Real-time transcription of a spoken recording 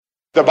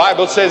The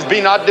Bible says, be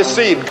not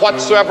deceived.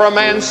 Whatsoever a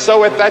man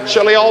soweth, that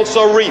shall he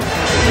also reap.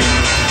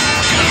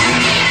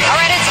 All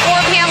right, it's 4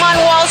 p.m. on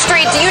Wall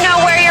Street. Do you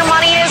know where your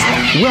money is?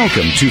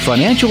 Welcome to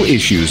Financial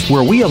Issues,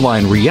 where we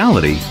align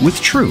reality with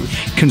truth.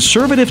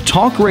 Conservative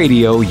talk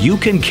radio you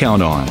can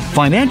count on.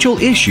 Financial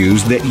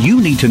issues that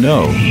you need to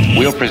know.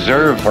 We'll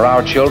preserve for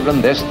our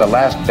children this, the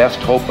last best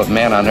hope of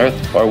man on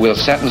earth, or we'll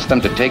sentence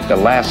them to take the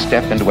last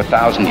step into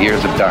 1,000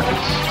 years of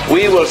darkness.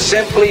 We will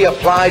simply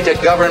apply to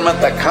government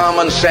the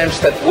common sense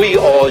that we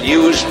all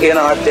use in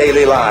our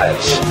daily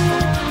lives.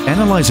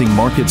 Analyzing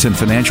markets and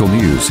financial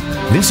news,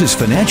 this is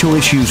Financial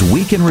Issues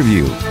Week in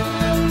Review.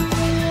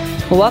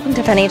 Well, welcome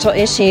to Financial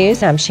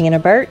Issues. I'm Shanna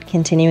Burt,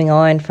 continuing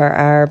on for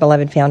our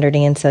beloved founder,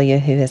 Dan Celia,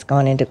 who has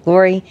gone into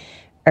glory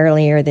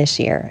earlier this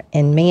year.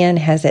 And man,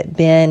 has it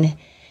been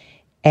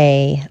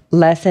a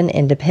lesson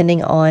in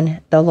depending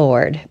on the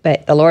Lord.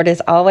 But the Lord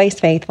is always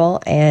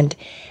faithful, and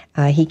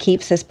He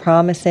keeps His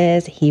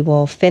promises. He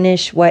will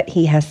finish what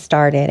He has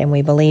started, and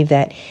we believe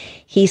that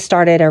He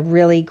started a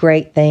really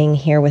great thing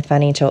here with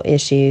Financial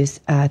Issues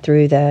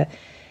through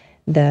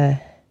the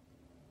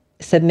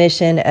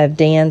submission of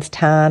Dan's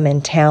time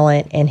and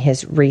talent and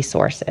his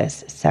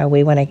resources. So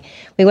we want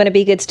to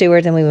be good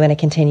stewards, and we want to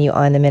continue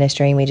on the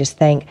ministry. And we just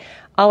thank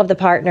all of the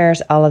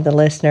partners, all of the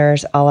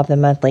listeners, all of the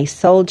monthly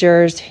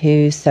soldiers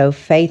who so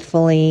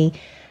faithfully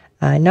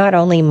not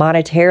only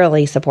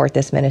monetarily support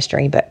this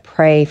ministry, but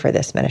pray for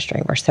this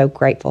ministry. We're so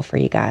grateful for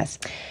you guys.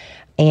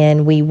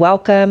 And we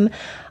welcome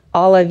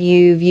all of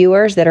you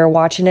viewers that are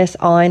watching us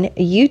on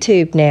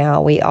YouTube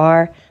now. We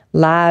are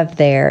live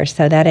there.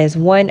 So that is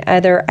one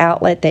other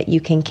outlet that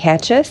you can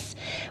catch us.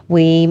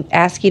 We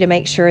ask you to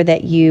make sure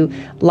that you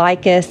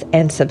like us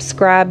and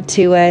subscribe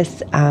to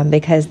us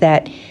because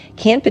that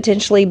can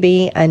potentially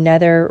be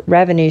another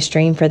revenue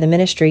stream for the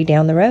ministry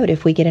down the road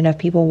if we get enough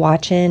people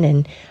watching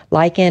and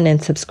liking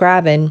and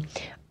subscribing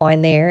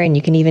on there, and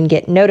you can even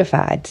get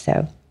notified.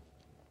 So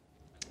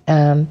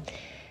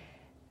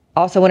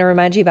also want to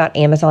remind you about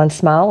Amazon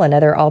Smile,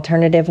 another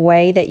alternative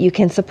way that you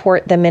can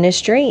support the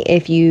ministry.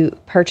 If you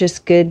purchase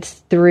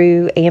goods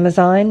through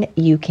Amazon,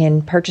 you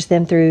can purchase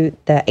them through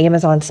the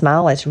Amazon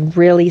Smile. It's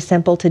really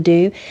simple to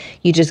do.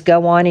 You just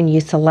go on and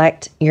you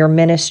select your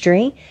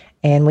ministry,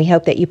 and we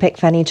hope that you pick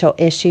Financial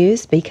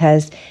Issues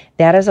because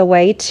that is a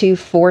way to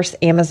force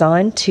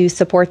Amazon to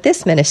support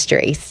this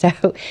ministry. So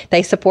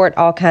they support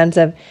all kinds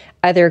of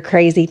other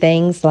crazy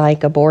things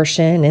like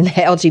abortion and the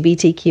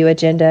LGBTQ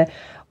agenda.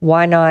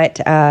 Why not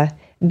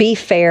be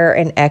fair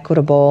and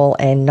equitable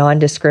and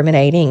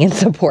non-discriminating and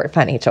support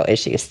Financial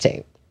Issues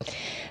too?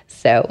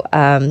 So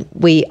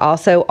we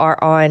also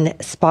are on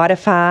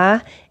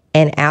Spotify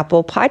and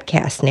Apple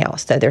Podcasts now.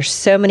 So there's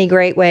so many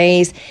great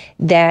ways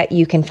that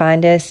you can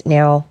find us.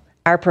 Now,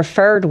 our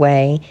preferred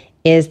way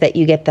is that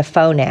you get the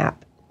phone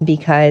app,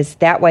 because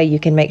that way you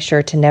can make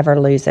sure to never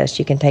lose us.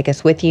 You can take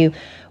us with you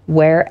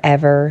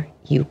wherever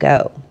you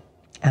go.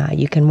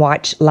 You can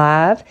watch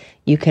live,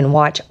 you can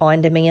watch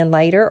on demand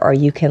later, or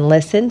you can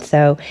listen.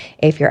 So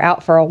if you're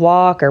out for a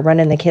walk or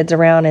running the kids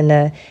around in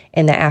the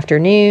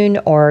afternoon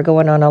or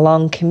going on a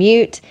long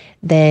commute,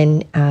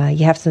 then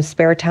you have some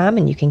spare time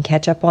and you can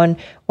catch up on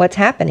what's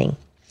happening.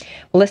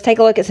 Well, let's take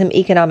a look at some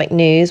economic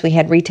news. We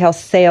had retail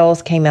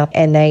sales came out,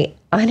 and they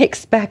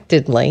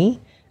unexpectedly,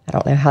 I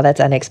don't know how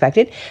that's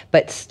unexpected,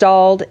 but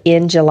stalled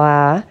in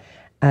July.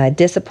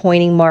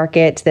 Disappointing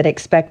markets that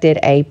expected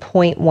a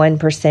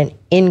 0.1%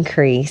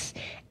 increase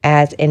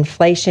as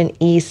inflation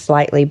eased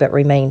slightly but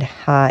remained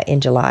high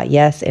in July.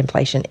 Yes,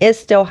 inflation is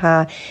still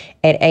high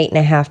at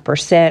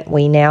 8.5%.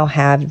 We now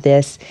have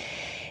this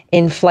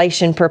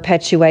Inflation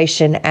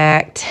Perpetuation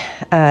Act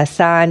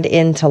signed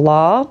into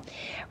law,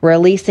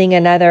 releasing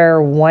another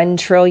 $1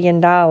 trillion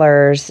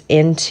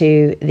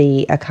into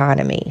the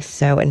economy.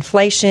 So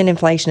inflation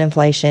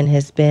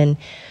has been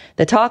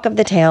the talk of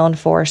the town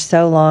for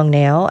so long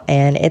now,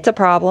 and it's a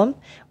problem.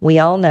 We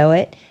all know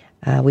it.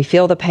 We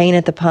feel the pain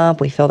at the pump.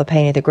 We feel the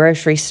pain at the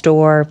grocery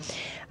store.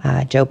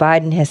 Joe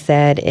Biden has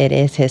said it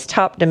is his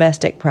top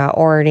domestic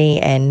priority,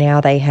 and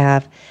now they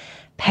have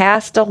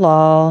passed a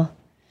law.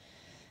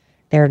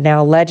 They're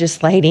now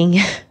legislating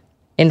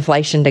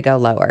inflation to go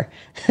lower.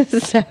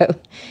 So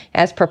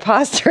as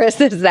preposterous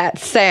as that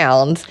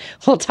sounds,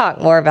 we'll talk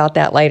more about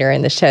that later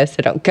in the show, so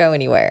don't go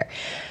anywhere.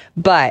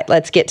 But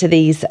let's get to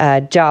these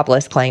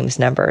jobless claims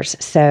numbers.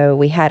 So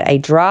we had a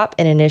drop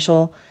in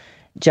initial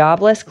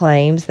jobless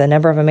claims. The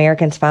number of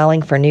Americans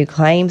filing for new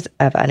claims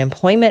of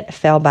unemployment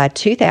fell by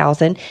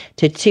 2,000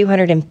 to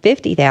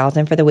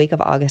 250,000 for the week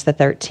of August the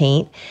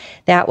 13th.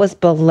 That was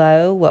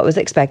below what was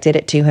expected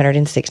at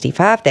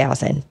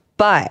 265,000.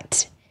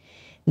 But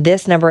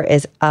this number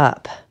is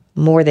up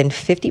more than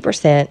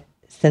 50%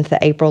 since the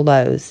April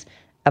lows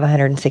of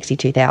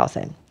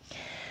 162,000.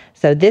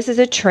 So this is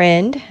a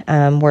trend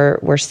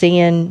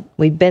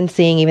we've been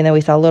seeing, even though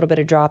we saw a little bit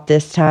of drop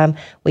this time,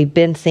 we've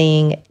been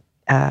seeing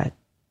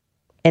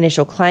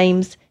initial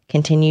claims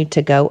continue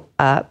to go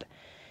up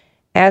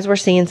as we're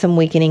seeing some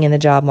weakening in the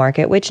job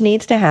market, which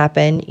needs to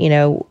happen.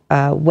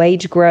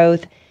 Wage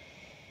growth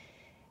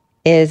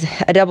is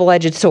a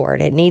double-edged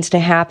sword. It needs to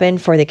happen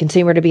for the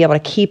consumer to be able to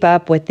keep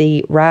up with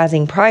the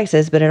rising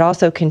prices, but it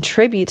also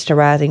contributes to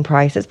rising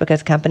prices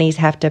because companies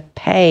have to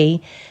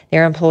pay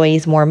their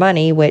employees more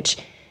money, which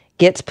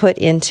gets put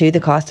into the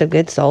cost of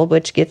goods sold,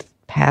 which gets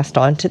passed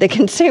on to the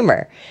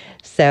consumer.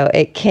 So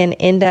it can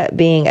end up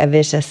being a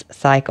vicious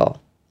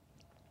cycle.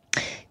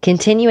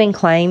 Continuing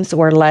claims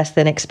were less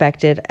than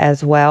expected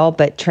as well,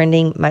 but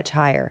trending much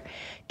higher.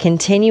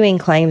 Continuing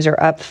claims are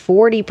up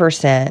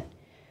 40%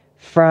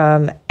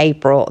 from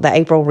April, the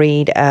April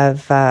read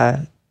of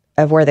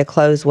where the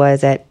close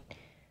was at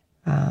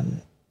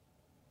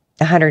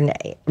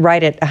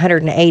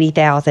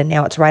 180,000.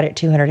 Now it's right at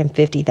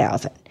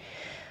 250,000.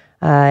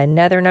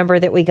 Another number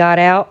that we got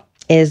out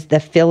is the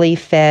Philly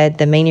Fed,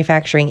 the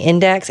manufacturing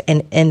index,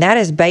 and that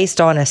is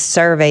based on a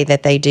survey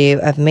that they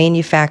do of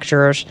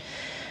manufacturers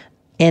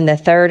in the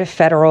 3rd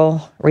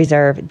Federal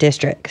Reserve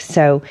District.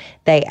 So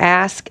they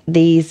ask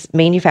these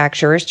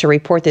manufacturers to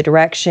report the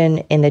direction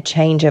in the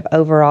change of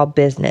overall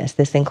business.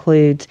 This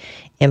includes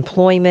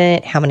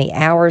employment, how many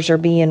hours are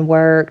being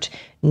worked,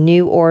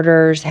 new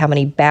orders, how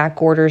many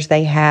back orders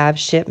they have,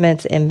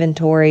 shipments,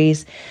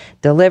 inventories,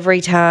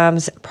 delivery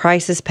times,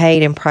 prices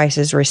paid, and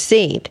prices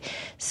received.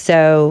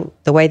 So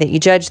the way that you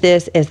judge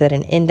this is that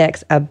an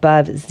index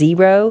above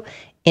 0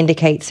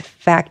 indicates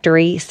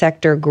factory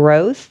sector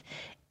growth,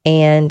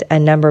 and a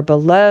number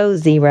below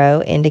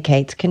 0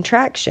 indicates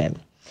contraction.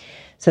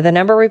 So the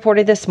number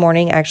reported this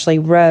morning actually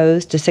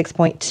rose to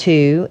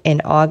 6.2 in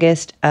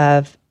August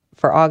of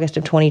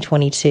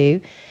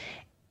 2022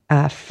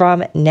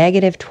 from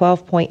negative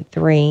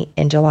 12.3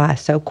 in July.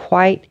 So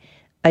quite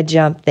a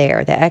jump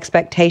there. The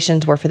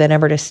expectations were for the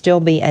number to still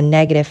be a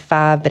negative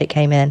 5, but it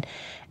came in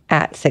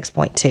at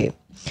 6.2.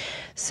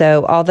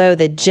 So although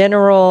the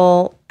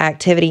general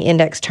activity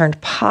index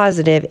turned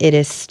positive, it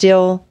is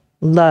still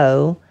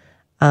low,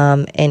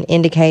 and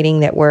indicating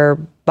that we're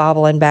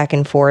bobbling back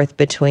and forth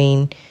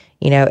between,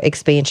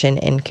 expansion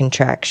and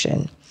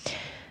contraction.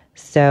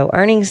 So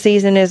earnings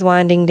season is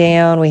winding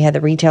down. We had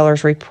the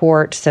retailers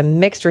report some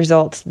mixed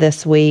results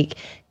this week,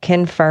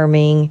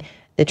 confirming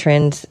the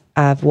trends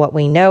of what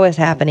we know is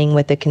happening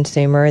with the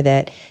consumer,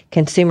 that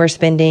consumer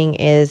spending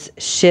is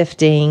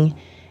shifting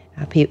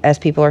as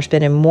people are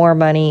spending more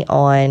money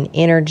on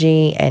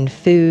energy and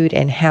food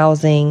and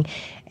housing.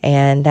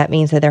 And that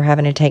means that they're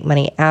having to take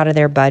money out of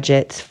their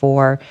budgets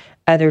for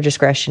other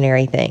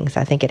discretionary things.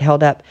 I think it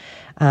held up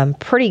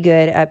pretty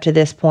good up to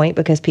this point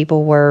because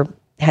people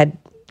had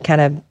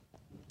kind of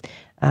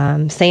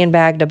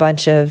sandbagged a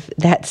bunch of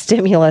that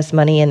stimulus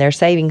money in their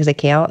savings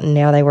account. And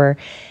now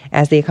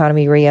as the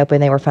economy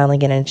reopened, they were finally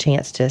getting a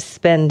chance to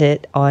spend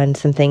it on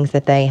some things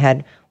that they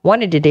had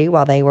wanted to do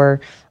while they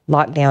were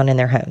locked down in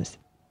their homes.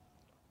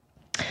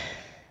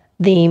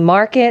 The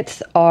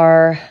markets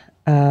are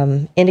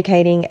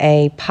indicating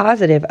a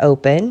positive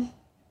open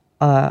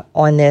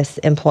on this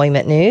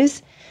employment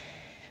news,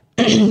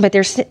 but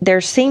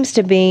there seems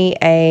to be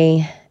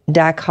a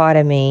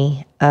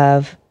dichotomy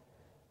of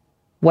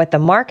what the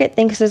market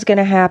thinks is going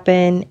to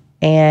happen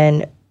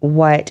and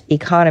what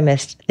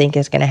economists think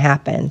is going to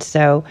happen.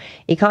 So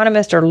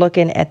economists are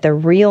looking at the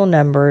real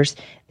numbers.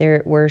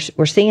 We're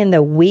seeing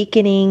the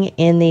weakening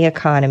in the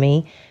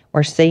economy.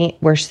 We're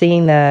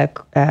seeing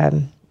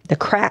the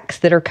cracks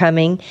that are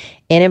coming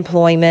in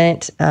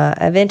employment,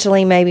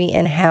 eventually maybe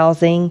in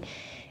housing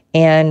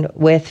and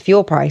with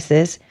fuel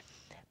prices.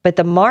 But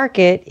the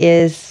market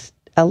is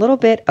a little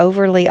bit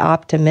overly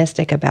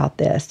optimistic about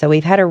this. So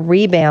we've had a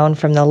rebound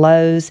from the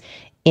lows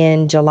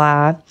in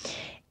July,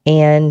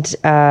 and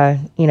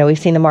we've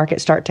seen the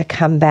market start to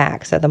come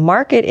back. So the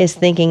market is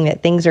thinking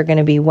that things are going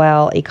to be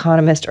well.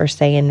 Economists are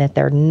saying that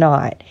they're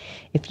not.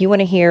 If you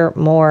want to hear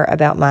more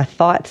about my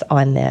thoughts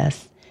on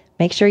this,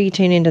 make sure you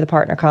tune into the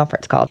partner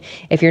conference call.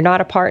 If you're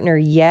not a partner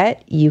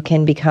yet, you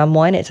can become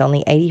one. It's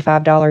only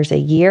 $85 a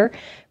year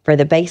for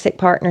the basic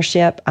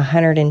partnership,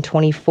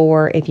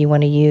 $124 if you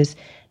want to use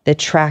the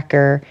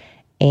tracker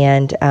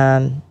and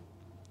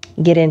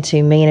get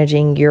into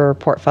managing your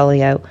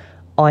portfolio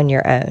on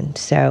your own.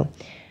 So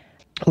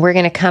we're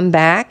going to come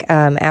back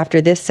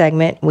after this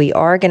segment. We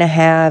are going to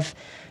have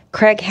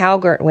Craig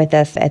Halgert with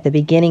us at the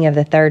beginning of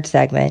the third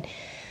segment.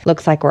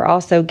 Looks like we're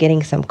also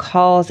getting some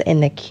calls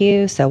in the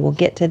queue, so we'll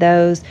get to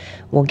those.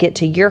 We'll get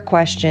to your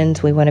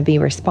questions. We want to be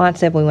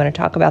responsive. We want to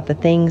talk about the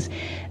things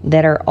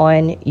that are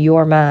on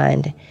your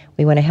mind.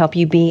 We want to help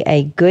you be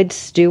a good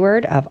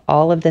steward of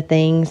all of the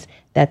things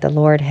that the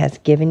Lord has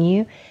given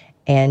you.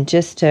 And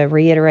just to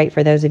reiterate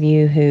for those of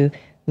you who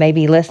may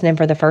be listening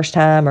for the first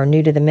time or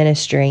new to the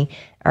ministry,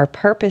 our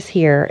purpose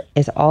here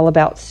is all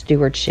about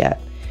stewardship.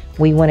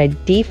 We want to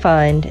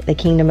defund the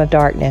kingdom of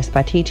darkness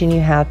by teaching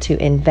you how to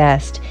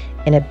invest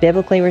in a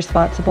biblically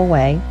responsible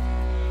way,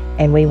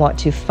 and we want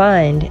to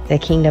fund the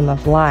kingdom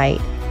of light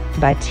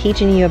by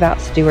teaching you about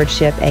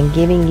stewardship and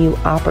giving you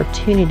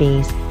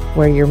opportunities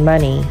where your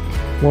money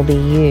will be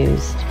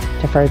used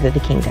to further the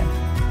kingdom.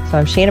 So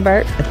I'm Shanna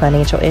Burt with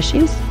Financial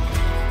Issues.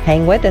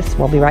 Hang with us.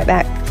 We'll be right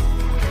back.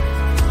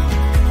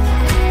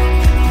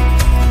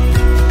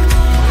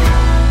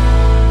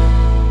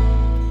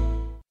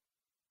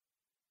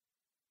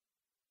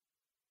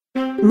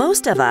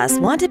 Most of us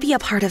want to be a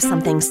part of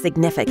something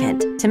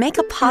significant to make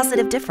a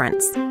positive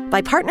difference.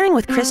 By partnering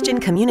with Christian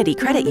Community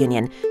Credit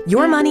Union,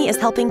 your money is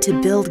helping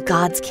to build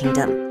God's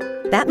kingdom.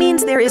 That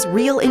means there is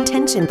real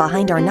intention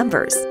behind our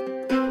numbers.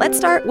 Let's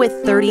start with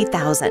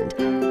 30,000.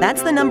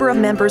 That's the number of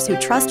members who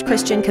trust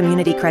Christian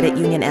Community Credit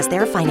Union as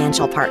their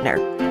financial partner.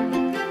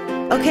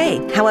 Okay,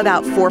 how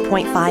about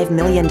 $4.5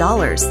 million?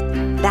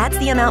 That's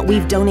the amount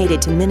we've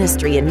donated to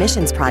ministry and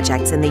missions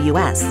projects in the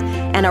U.S.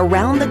 and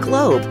around the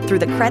globe through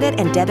the credit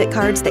and debit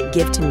cards that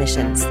give to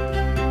missions.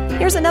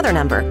 Here's another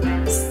number,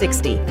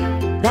 60.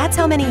 That's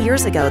how many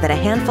years ago that a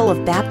handful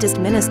of Baptist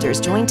ministers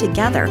joined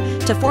together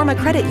to form a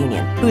credit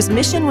union whose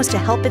mission was to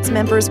help its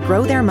members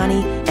grow their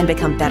money and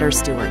become better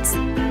stewards.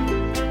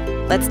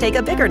 Let's take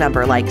a bigger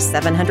number like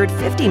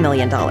 $750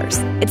 million.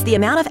 It's the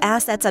amount of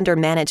assets under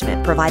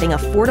management providing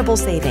affordable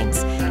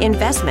savings,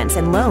 investments,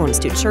 and loans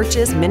to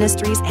churches,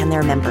 ministries, and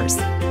their members.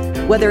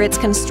 Whether it's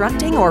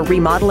constructing or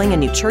remodeling a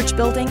new church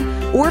building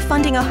or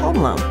funding a home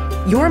loan,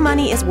 your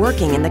money is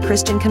working in the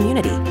Christian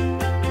community.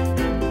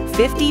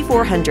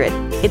 5,400.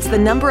 It's the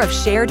number of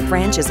shared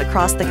branches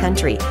across the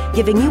country,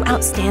 giving you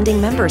outstanding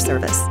member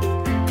service.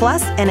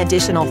 Plus an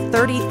additional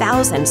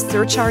 30,000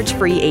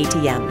 surcharge-free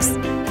ATMs.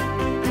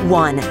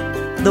 1.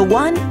 The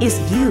one is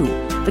you,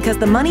 because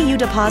the money you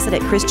deposit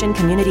at Christian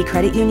Community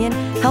Credit Union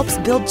helps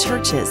build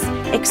churches,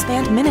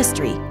 expand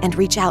ministry, and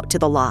reach out to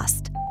the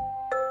lost.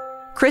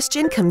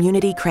 Christian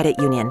Community Credit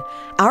Union.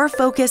 Our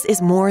focus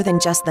is more than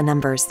just the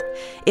numbers.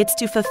 It's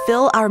to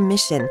fulfill our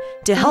mission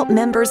to help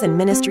members and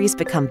ministries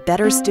become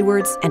better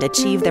stewards and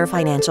achieve their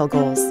financial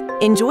goals.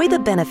 Enjoy the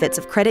benefits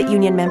of credit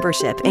union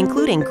membership,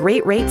 including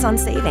great rates on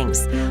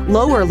savings,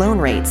 lower loan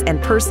rates, and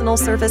personal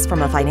service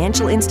from a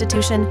financial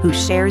institution who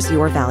shares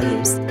your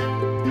values.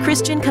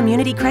 Christian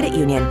Community Credit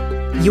Union.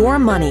 Your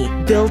money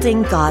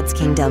building God's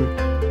kingdom.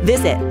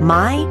 Visit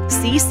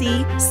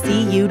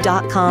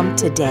mycccu.com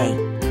today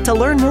to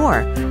learn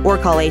more, or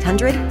call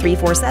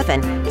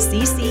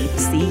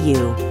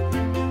 800-347-CCCU.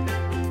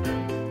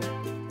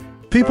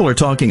 People are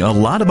talking a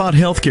lot about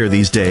healthcare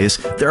these days.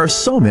 There are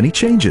so many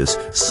changes,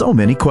 so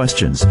many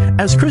questions.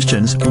 As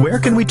Christians, where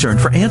can we turn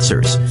for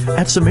answers?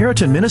 At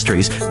Samaritan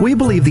Ministries, we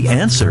believe the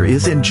answer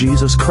is in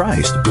Jesus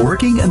Christ,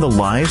 working in the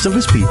lives of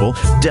His people,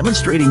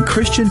 demonstrating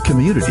Christian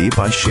community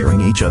by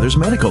sharing each other's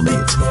medical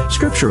needs,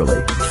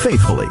 scripturally,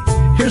 faithfully.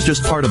 Here's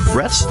just part of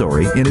Brett's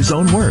story in his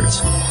own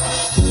words.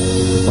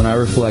 When I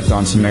reflect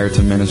on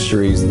Samaritan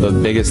Ministries, the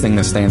biggest thing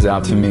that stands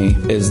out to me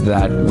is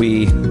that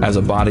we, as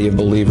a body of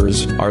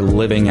believers, are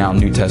living out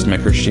New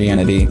Testament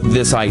Christianity.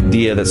 This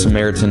idea that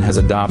Samaritan has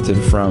adopted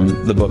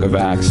from the book of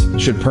Acts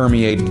should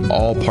permeate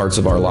all parts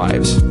of our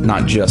lives,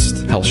 not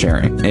just health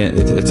sharing.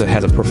 It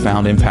has a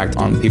profound impact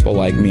on people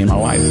like me and my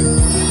wife.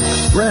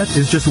 Brett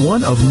is just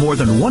one of more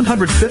than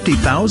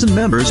 150,000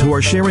 members who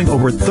are sharing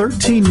over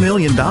 $13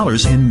 million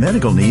in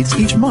medical needs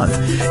each month.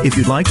 If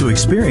you'd like to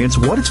experience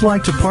what it's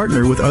like to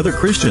partner with other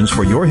Christians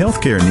for your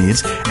healthcare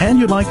needs, and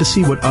you'd like to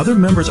see what other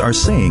members are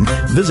saying,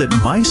 visit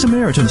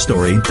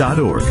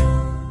mysamaritanstory.org.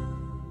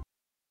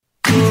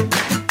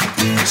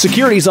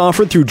 Securities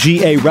offered through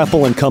G.A.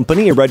 Reppel &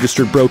 Company, a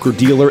registered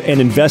broker-dealer and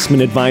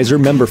investment advisor,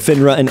 member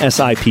FINRA and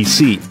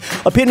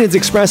SIPC. Opinions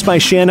expressed by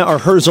Shanna are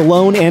hers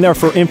alone and are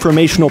for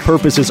informational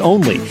purposes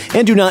only,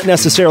 and do not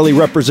necessarily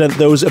represent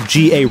those of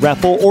G.A.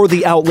 Reppel or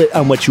the outlet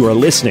on which you are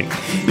listening.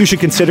 You should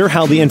consider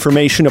how the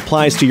information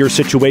applies to your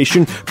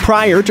situation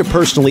prior to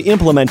personally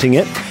implementing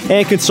it,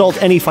 and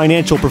consult any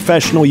financial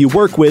professional you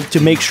work with to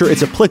make sure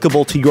it's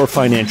applicable to your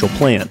financial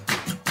plan.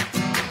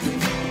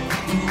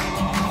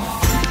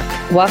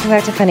 Welcome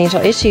back to Financial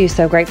Issues.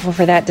 So grateful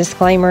for that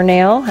disclaimer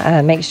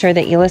now. Make sure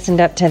that you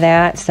listened up to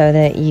that so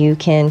that you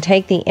can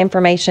take the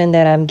information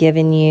that I'm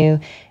giving you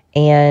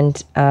and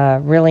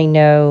really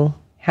know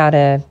how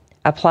to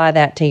apply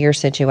that to your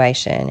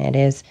situation. It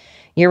is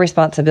your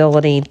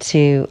responsibility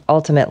to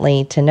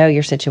ultimately to know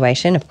your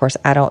situation. Of course,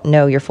 I don't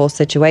know your full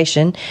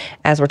situation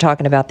as we're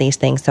talking about these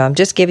things. So I'm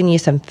just giving you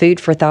some food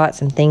for thought,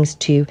 some things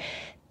to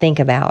think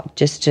about,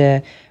 just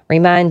to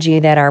remind you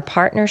that our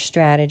partner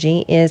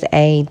strategy is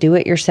a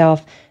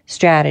do-it-yourself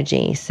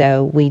strategy.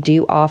 So we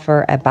do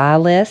offer a buy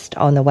list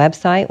on the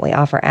website. We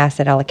offer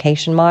asset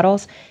allocation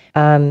models.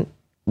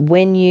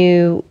 When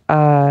you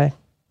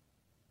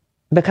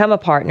become a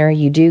partner,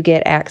 you do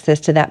get access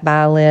to that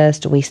buy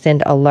list. We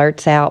send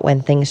alerts out when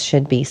things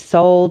should be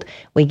sold.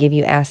 We give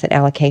you asset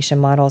allocation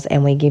models,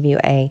 and we give you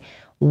a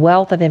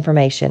wealth of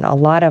information, a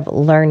lot of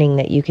learning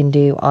that you can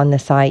do on the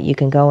site. You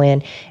can go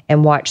in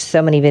and watch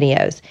so many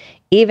videos.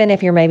 Even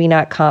if you're maybe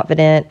not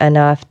confident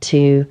enough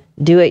to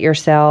do it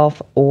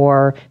yourself,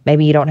 or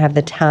maybe you don't have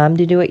the time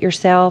to do it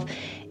yourself,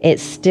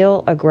 it's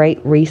still a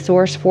great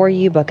resource for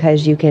you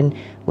because you can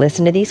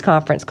listen to these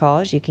conference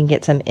calls. You can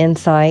get some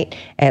insight,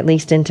 at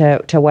least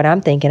into what I'm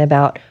thinking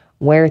about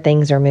where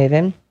things are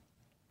moving.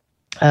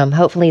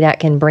 Hopefully that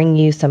can bring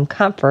you some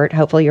comfort.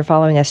 Hopefully you're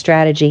following a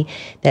strategy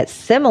that's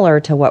similar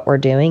to what we're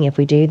doing. If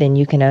we do, then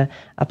you can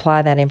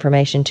apply that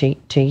information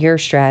to your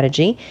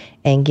strategy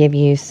and give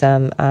you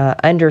some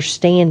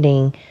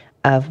understanding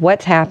of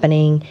what's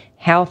happening,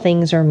 how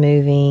things are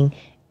moving,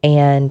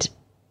 and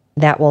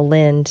that will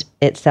lend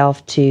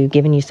itself to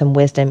giving you some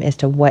wisdom as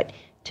to what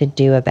to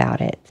do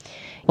about it.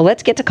 Well,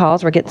 let's get to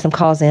calls. We're getting some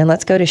calls in.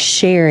 Let's go to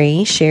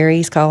Sherry.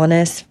 Sherry's calling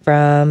us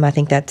from, I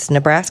think that's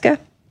Nebraska.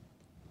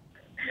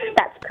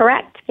 That's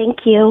correct. Thank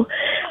you.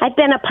 I've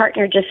been a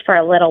partner just for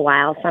a little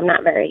while, so I'm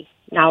not very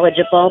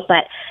knowledgeable,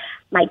 but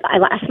I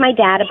lost my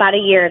dad about a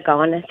year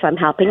ago, and so I'm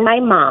helping my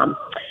mom.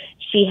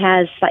 She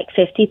has like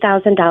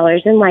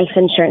 $50,000 in life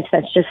insurance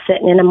that's just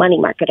sitting in a money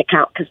market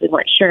account because we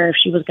weren't sure if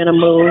she was going to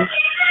move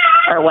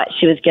or what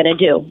she was going to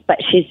do, but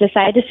she's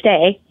decided to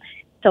stay.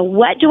 So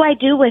what do I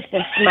do with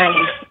this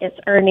money? It's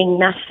earning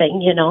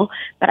nothing,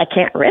 but I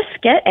can't risk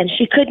it, and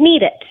she could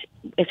need it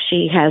if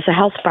she has a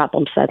health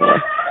problem suddenly.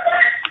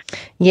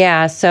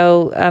 Yeah,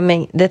 so,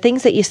 the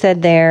things that you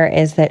said there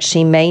is that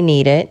she may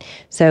need it.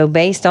 So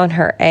based on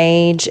her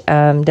age,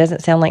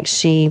 doesn't sound like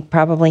she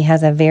probably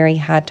has a very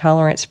high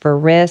tolerance for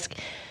risk.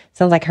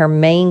 Sounds like her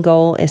main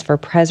goal is for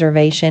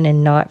preservation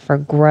and not for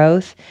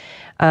growth.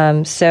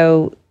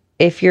 So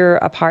if you're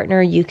a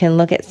partner, you can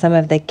look at some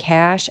of the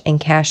cash and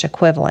cash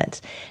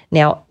equivalents.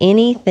 Now,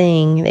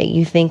 anything that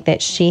you think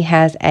that she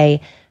has a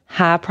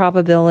high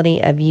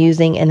probability of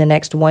using in the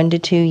next 1 to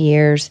 2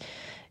 years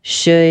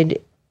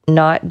should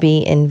not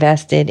be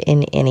invested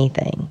in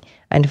anything.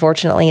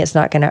 Unfortunately, it's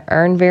not going to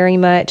earn very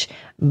much,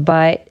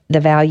 but the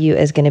value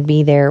is going to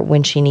be there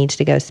when she needs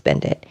to go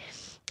spend it.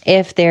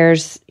 If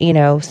there's,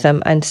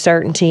 some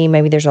uncertainty,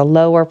 maybe there's a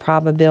lower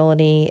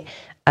probability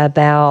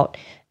about,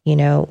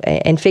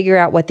 and figure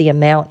out what the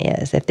amount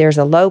is. If there's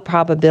a low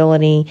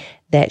probability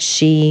that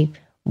she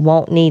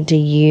won't need to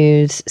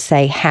use,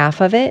 say,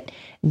 half of it,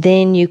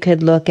 then you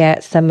could look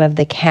at some of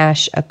the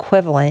cash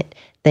equivalent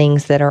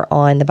things that are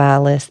on the buy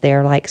list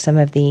there, like some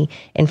of the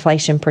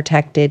inflation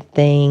protected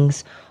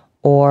things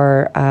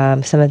or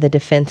some of the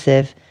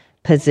defensive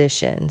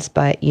positions.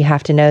 But you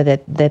have to know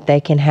that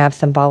they can have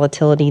some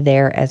volatility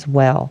there as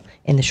well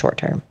in the short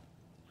term.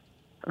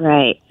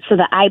 Right. So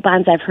the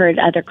I-bonds, I've heard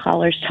other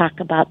callers talk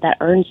about that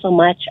earn so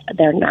much,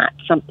 they're not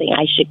something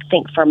I should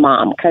think for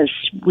mom because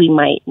we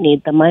might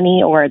need the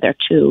money or they're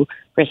too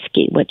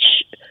risky,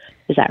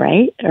 is that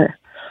right? Or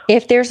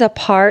if there's a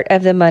part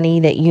of the money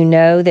that you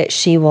know that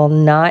she will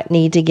not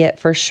need to get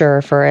for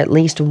sure for at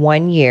least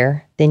 1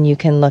 year, then you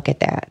can look at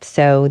that.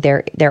 So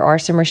there are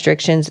some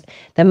restrictions.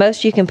 The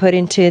most you can put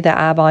into the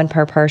I-bond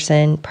per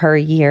person per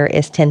year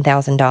is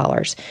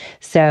 $10,000.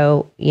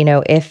 So,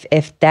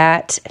 if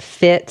that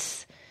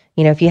fits,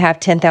 if you have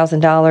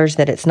 $10,000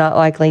 that it's not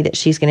likely that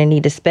she's going to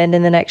need to spend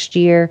in the next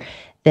year,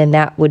 then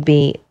that would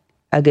be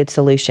a good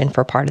solution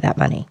for part of that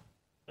money.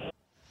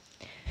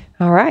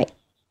 All right.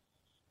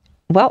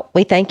 Well,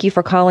 we thank you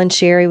for calling,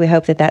 Sherry. We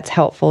hope that that's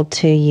helpful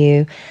to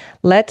you.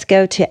 Let's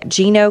go to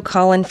Gino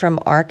calling from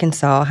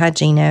Arkansas. Hi,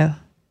 Gino.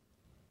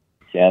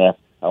 Shanna,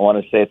 I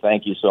want to say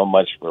thank you so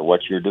much for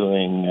what you're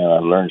doing. I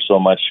learned so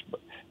much.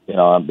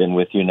 I've been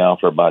with you now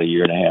for about 1.5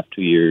 years,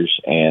 2 years,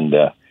 and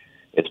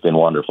it's been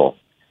wonderful.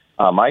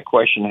 My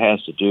question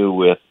has to do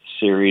with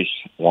Series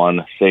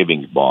 1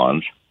 savings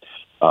bonds.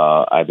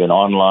 I've been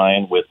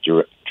online with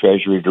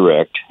Treasury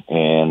Direct,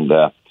 and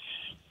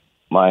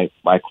my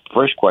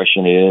first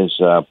question is,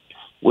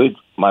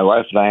 my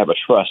wife and I have a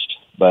trust,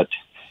 but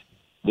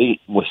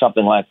with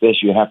something like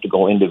this, you have to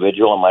go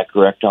individual. Am I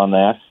correct on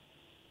that?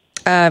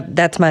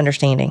 That's my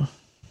understanding.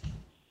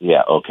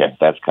 Yeah, okay.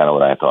 That's kind of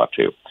what I thought,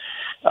 too.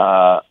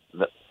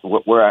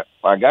 Where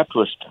I got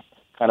to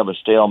kind of a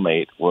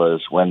stalemate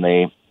was when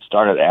they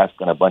started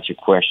asking a bunch of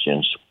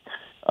questions.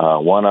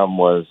 One of them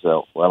was,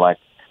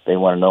 they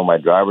want to know my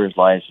driver's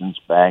license,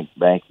 bank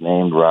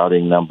name,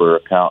 routing number,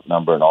 account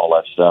number, and all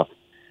that stuff.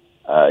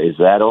 Is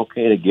that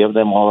okay to give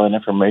them all that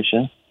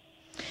information?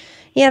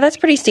 Yeah, that's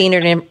pretty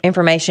standard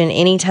information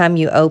anytime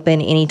you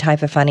open any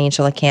type of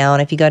financial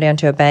account. If you go down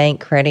to a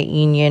bank, credit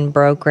union,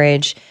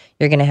 brokerage,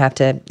 you're going to have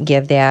to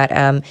give that.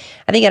 I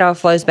think it all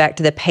flows back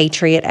to the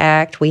Patriot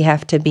Act. We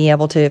have to be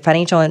able to,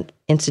 financial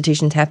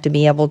institutions have to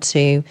be able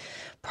to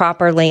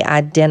properly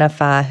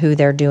identify who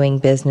they're doing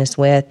business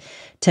with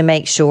to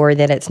make sure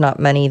that it's not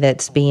money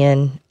that's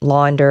being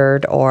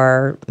laundered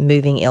or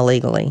moving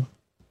illegally.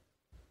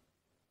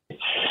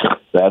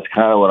 That's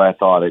kind of what I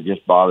thought. It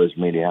just bothers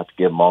me to have to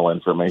give them all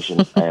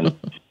information. And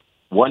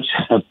once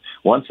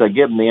I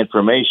give them the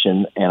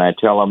information and I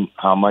tell them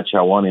how much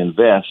I want to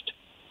invest,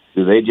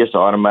 do they just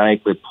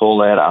automatically pull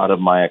that out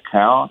of my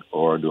account,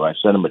 or do I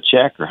send them a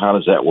check, or how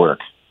does that work?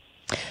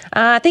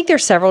 I think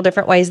there's several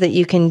different ways that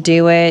you can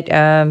do it.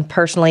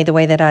 Personally, the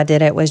way that I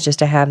did it was just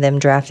to have them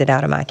drafted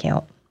out of my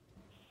account.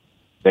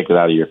 Take it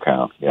out of your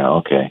account. Yeah,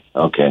 okay.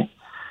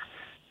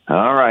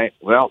 All right.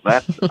 Well,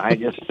 I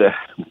just...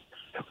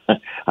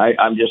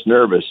 I'm just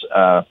nervous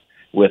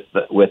with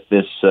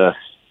this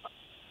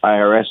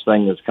IRS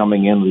thing that's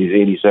coming in, these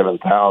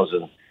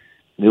 87,000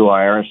 new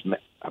IRS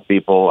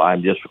people.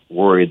 I'm just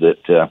worried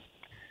that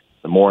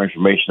the more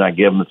information I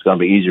give them, it's going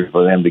to be easier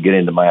for them to get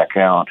into my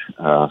account.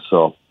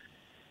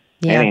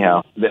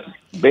 Anyhow,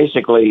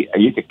 basically,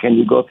 can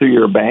you go through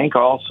your bank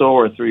also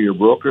or through your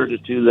broker to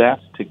do that,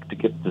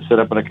 to set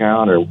up an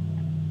account? Or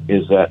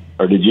is that,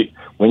 or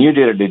when you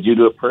did it, did you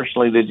do it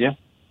personally, did you?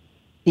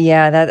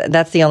 Yeah,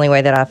 that's the only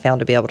way that I've found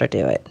to be able to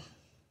do it.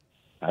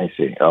 I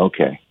see.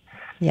 Okay.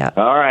 Yeah.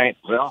 All right.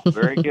 Well,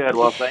 very good.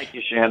 Well, thank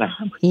you, Shanna.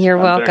 You're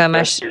welcome.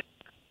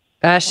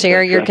 I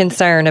share your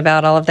concern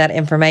about all of that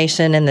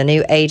information and the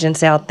new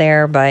agents out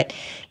there. But,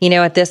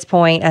 at this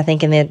point, I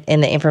think in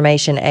the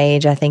information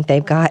age, I think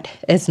they've got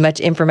as much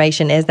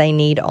information as they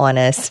need on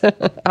us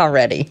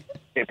already.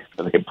 They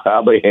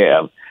probably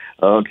have.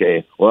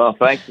 Okay. Well,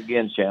 thanks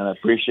again, Shanna.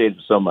 Appreciate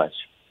it so much.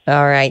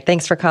 All right.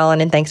 Thanks for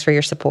calling and thanks for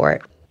your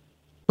support.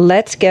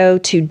 Let's go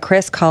to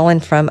Chris calling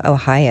from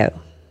Ohio.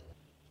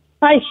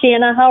 Hi,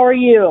 Shanna. How are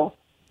you?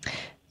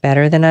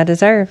 Better than I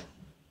deserve.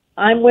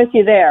 I'm with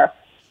you there.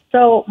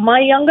 So my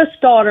youngest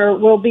daughter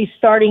will be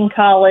starting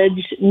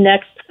college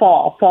next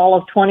fall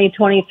of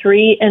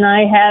 2023, and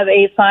I have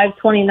a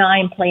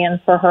 529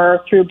 plan for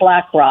her through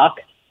BlackRock.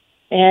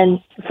 And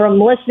from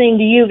listening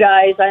to you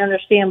guys, I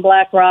understand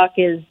BlackRock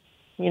is,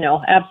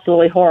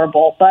 absolutely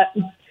horrible. But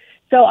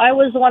so I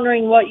was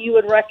wondering what you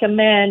would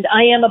recommend.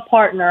 I am a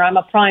partner. I'm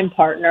a prime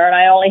partner, and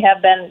I only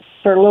have been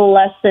for a little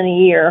less than a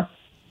year.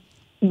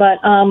 But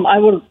I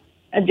would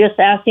just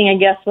asking, I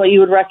guess, what you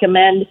would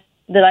recommend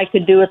that I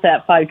could do with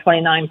that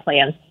 529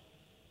 plan.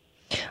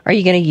 Are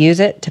you going to use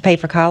it to pay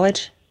for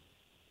college?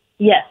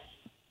 Yes.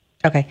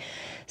 Okay.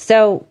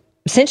 So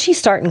since she's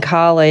starting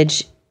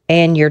college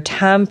and your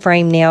time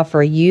frame now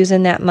for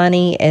using that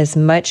money is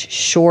much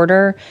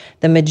shorter,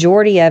 the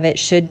majority of it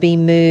should be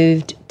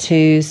moved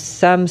to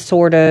some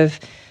sort of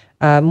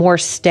more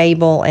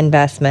stable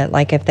investment.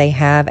 Like if they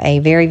have a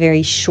very,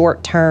 very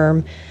short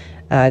term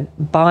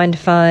bond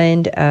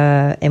fund,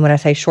 and when I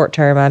say short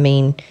term, I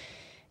mean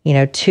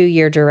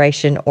 2-year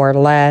duration or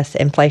less,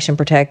 inflation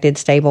protected,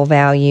 stable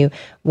value,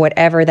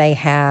 whatever they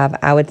have,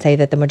 I would say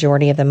that the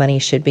majority of the money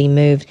should be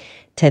moved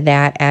to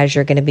that as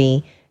you're going to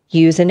be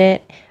using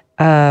it.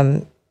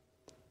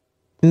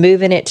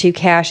 Moving it to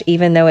cash,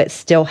 even though it's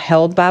still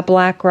held by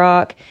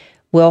BlackRock,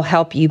 will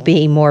help you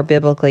be more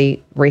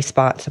biblically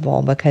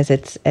responsible, because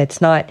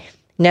it's not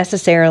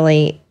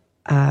necessarily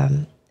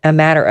a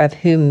matter of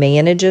who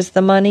manages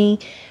the money,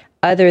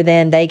 other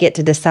than they get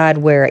to decide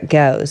where it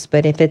goes.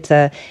 But if it's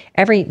the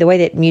way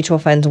that mutual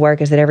funds work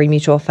is that every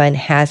mutual fund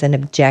has an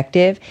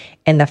objective,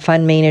 and the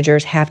fund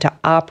managers have to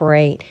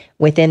operate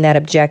within that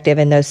objective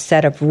and those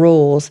set of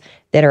rules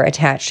that are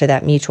attached to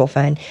that mutual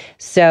fund.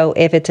 So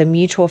if it's a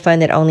mutual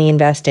fund that only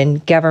invests in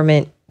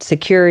government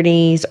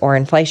securities or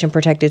inflation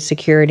protected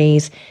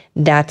securities,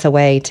 that's a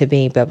way to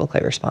be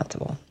biblically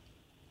responsible.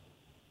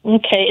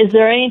 Okay. Is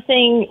there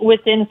anything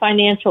within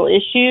financial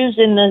issues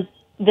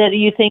that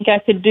you think I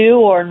could do,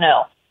 or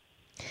no?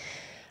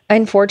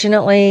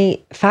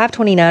 Unfortunately,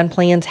 529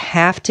 plans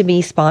have to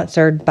be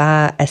sponsored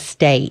by a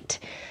state.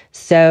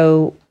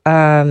 So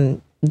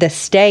the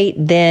state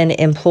then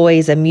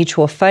employs a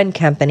mutual fund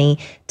company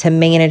to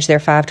manage their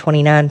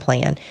 529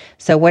 plan.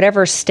 So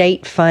whatever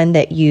state fund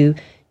that you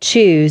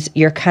choose,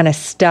 you're kind of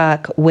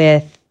stuck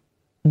with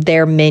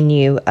their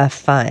menu of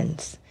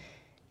funds.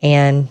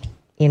 And,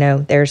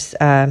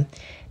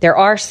 there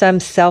are some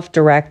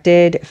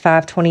self-directed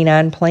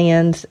 529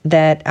 plans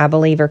that I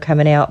believe are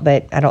coming out,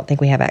 but I don't think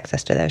we have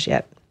access to those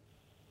yet.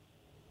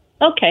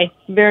 Okay,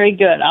 very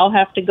good. I'll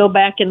have to go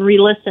back and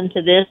re-listen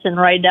to this and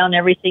write down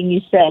everything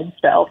you said.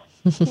 So,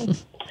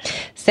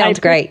 sounds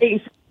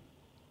great.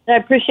 I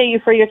appreciate you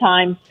for your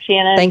time,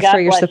 Shannon. Thanks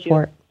for your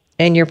support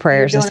and your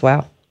prayers as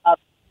well. Thank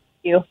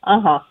you.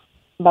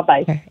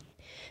 Bye-bye. Okay.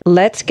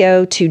 Let's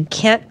go to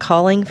Kent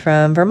calling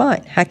from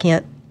Vermont. Hi,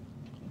 Kent.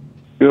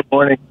 Good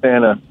morning,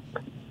 Shanna.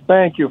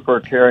 Thank you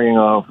for carrying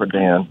on for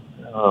Dan.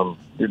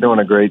 You're doing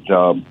a great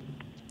job.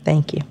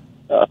 Thank you.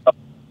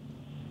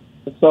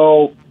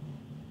 So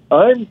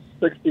I'm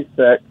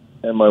 66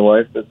 and my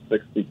wife is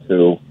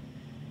 62,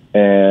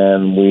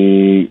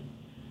 and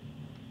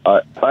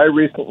I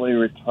recently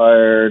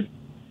retired.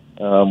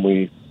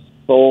 We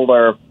sold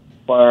our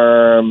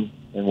farm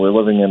and we're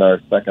living in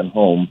our second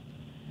home.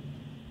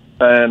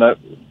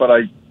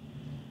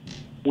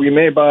 We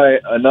may buy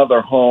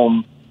another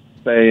home,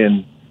 say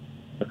in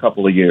a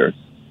couple of years.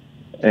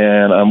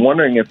 And I'm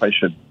wondering if I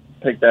should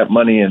take that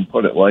money and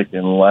put it like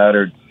in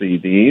laddered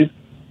CDs.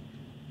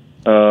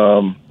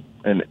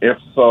 And if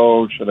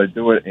so, should I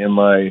do it in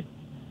my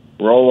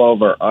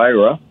rollover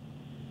IRA,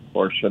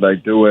 or should I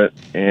do it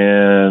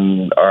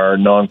in our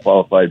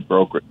non-qualified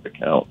brokerage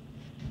account?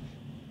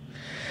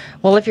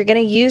 Well, if you're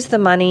going to use the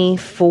money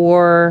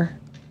for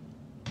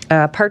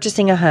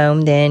purchasing a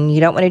home, then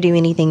you don't want to do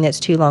anything that's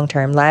too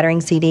long-term.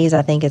 Laddering CDs,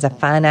 I think, is a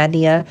fine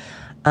idea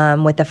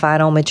with the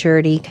final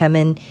maturity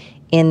coming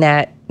in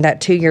that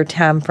 2-year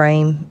time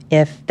frame,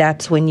 if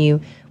that's when you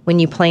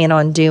plan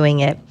on doing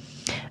it.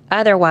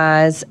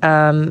 Otherwise,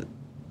 if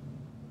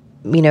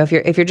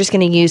you're just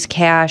going to use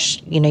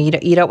cash, you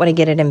don't want to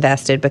get it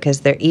invested,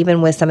 because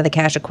even with some of the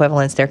cash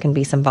equivalents, there can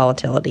be some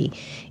volatility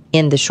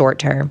in the short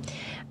term.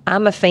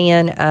 I'm a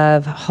fan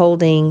of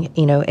holding,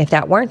 if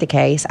that weren't the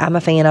case, I'm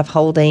a fan of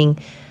holding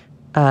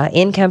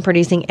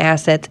income-producing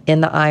assets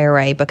in the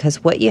IRA,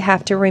 because what you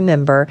have to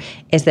remember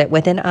is that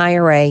with an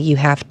IRA, you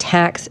have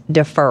tax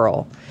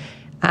deferral.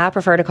 I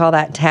prefer to call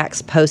that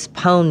tax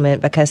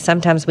postponement because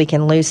sometimes we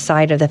can lose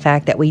sight of the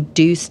fact that we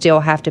do still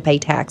have to pay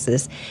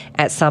taxes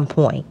at some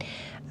point.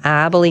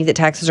 I believe that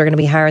taxes are going to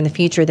be higher in the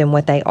future than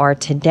what they are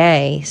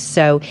today.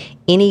 So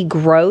any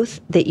growth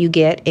that you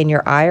get in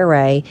your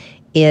IRA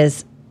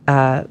is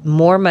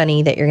more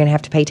money that you're going to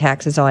have to pay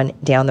taxes on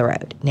down the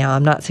road. Now,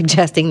 I'm not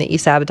suggesting that you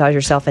sabotage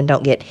yourself and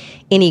don't get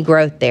any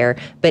growth there,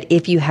 but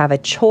if you have a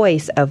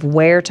choice of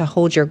where to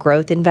hold your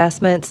growth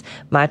investments,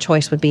 my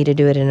choice would be to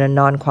do it in a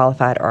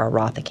non-qualified or a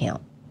Roth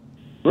account.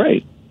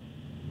 Great.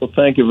 Well,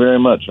 thank you very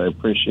much. I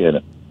appreciate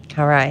it.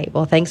 All right.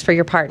 Well, thanks for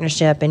your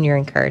partnership and your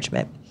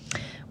encouragement.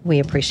 We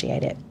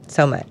appreciate it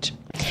so much.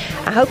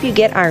 I hope you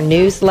get our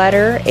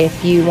newsletter.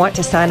 If you want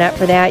to sign up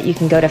for that, you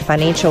can go to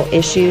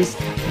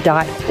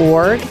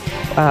financialissues.org.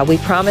 We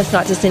promise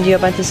not to send you a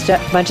bunch of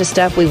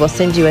stuff. We will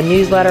send you a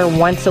newsletter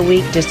once a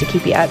week just to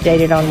keep you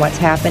updated on what's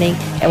happening,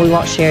 and we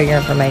won't share your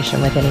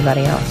information with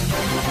anybody else.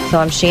 So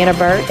I'm Shanna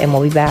Burt, and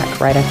we'll be back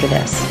right after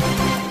this.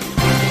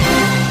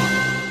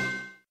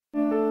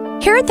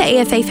 Here at the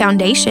AFA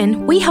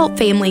Foundation, we help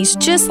families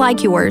just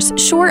like yours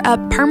shore up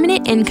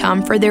permanent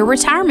income for their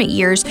retirement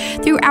years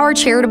through our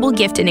charitable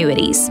gift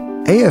annuities.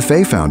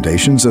 AFA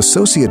Foundation's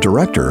Associate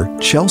Director,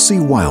 Chelsea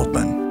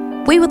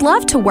Wildman. We would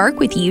love to work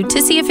with you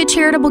to see if a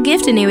charitable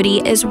gift annuity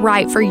is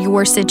right for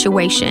your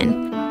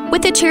situation.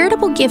 With a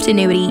charitable gift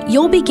annuity,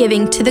 you'll be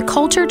giving to the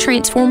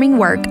culture-transforming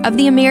work of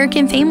the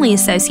American Family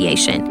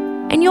Association,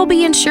 and you'll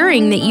be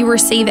ensuring that you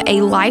receive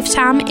a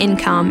lifetime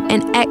income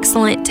and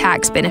excellent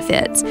tax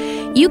benefits.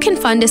 You can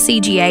fund a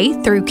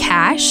CGA through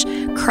cash,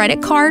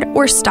 credit card,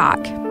 or stock.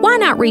 Why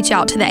not reach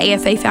out to the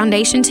AFA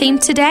Foundation team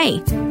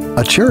today?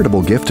 A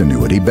charitable gift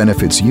annuity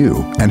benefits you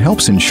and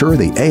helps ensure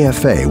the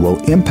AFA will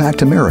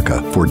impact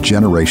America for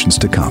generations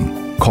to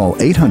come. Call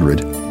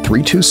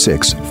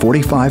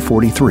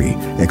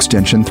 800-326-4543,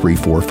 extension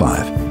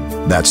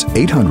 345. That's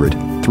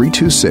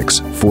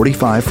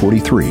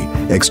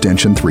 800-326-4543,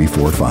 extension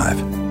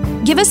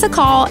 345. Give us a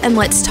call and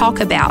let's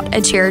talk about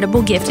a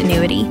charitable gift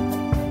annuity.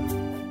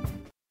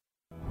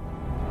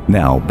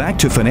 Now, back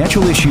to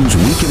Financial Issues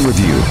Week in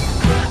Review.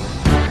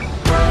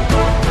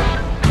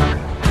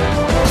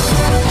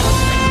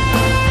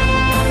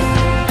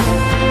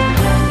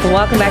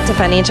 Welcome back to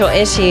Financial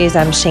Issues.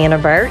 I'm Shanna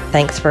Burt.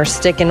 Thanks for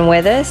sticking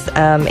with us.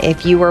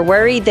 If you were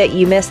worried that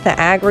you missed the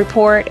ag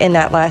report in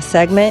that last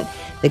segment,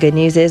 the good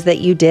news is that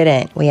you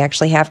didn't. We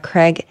actually have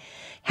Craig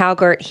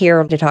Halgert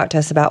here to talk to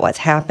us about what's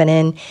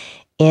happening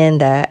in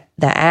the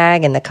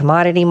ag and the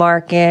commodity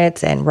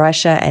markets and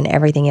Russia and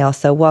everything else.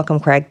 So welcome,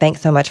 Craig.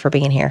 Thanks so much for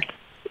being here.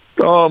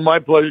 Oh, my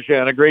pleasure,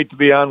 Shanna. Great to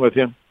be on with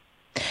you.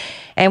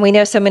 And we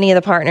know so many of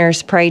the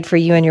partners prayed for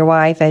you and your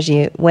wife as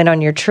you went on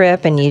your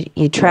trip and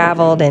you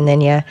traveled, and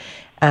then you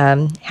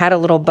had a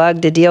little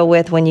bug to deal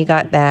with when you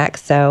got back.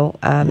 So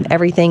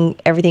everything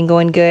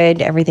going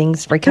good?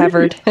 Everything's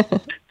recovered?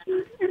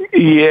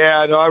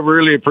 Yeah, no, I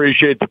really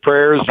appreciate the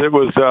prayers. It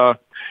was an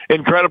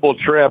incredible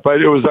trip.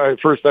 It was our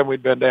first time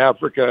we'd been to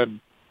Africa, and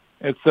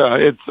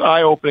it's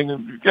eye-opening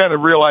and kind of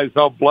realize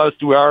how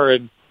blessed we are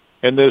in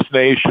this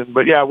nation.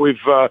 But yeah, we've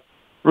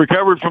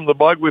recovered from the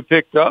bug we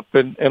picked up,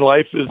 and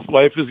life is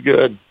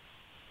good.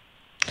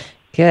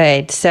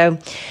 Good. So,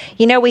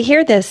 we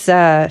hear this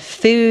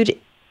food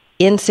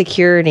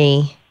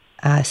insecurity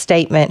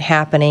statement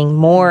happening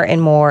more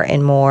and more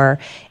and more,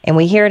 and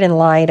we hear it in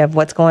light of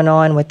what's going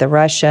on with the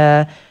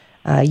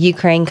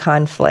Russia-Ukraine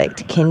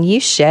conflict. Can you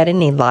shed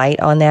any light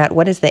on that?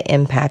 What is the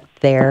impact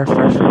there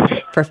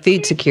for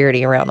food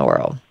security around the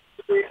world?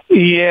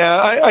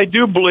 Yeah, I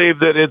do believe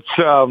that it's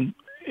going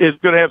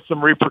to have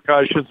some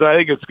repercussions. I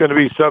think it's going to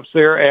be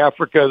sub-Saharan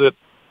Africa that's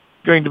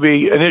going to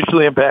be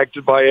initially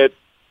impacted by it.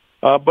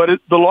 But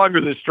the longer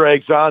this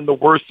drags on, the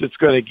worse it's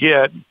going to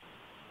get.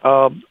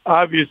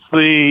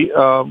 Obviously,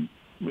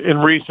 in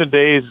recent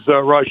days,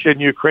 Russia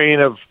and Ukraine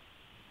have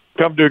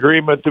come to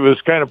agreement that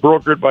was kind of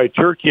brokered by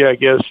Turkey, I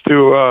guess,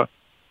 to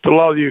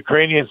allow the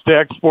Ukrainians to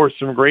export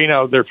some grain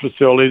out of their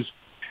facilities.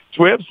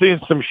 So we have seen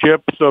some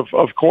ships of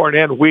corn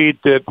and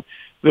wheat that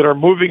are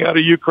moving out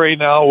of Ukraine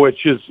now,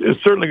 which is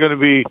certainly going to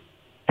be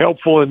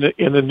helpful in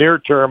the near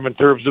term in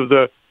terms of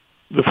the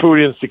food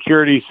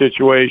insecurity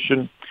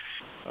situation.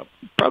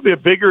 Probably a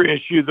bigger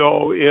issue,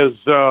 though, is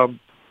the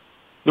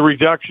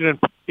reduction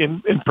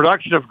in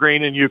production of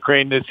grain in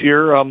Ukraine this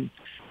year.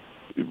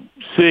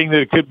 Seeing that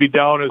it could be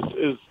down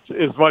as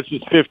much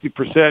as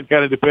 50%,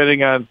 kind of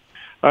depending on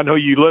who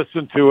you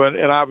listen to,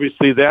 and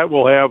obviously that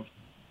will have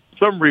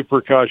some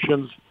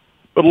repercussions.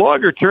 But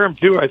longer term,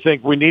 too, I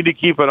think we need to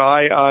keep an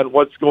eye on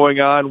what's going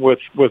on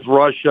with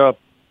Russia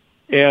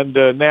and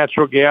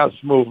natural gas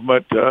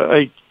movement.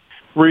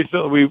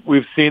 Recently,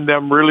 we've seen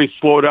them really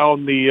slow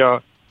down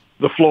the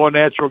flow of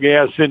natural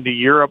gas into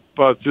Europe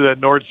through that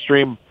Nord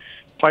Stream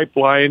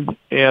pipeline.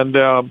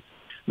 And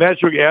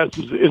natural gas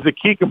is a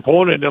key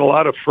component in a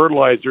lot of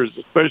fertilizers,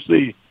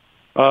 especially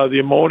the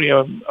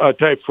ammonia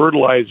type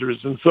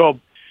fertilizers. And so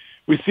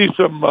we see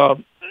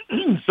some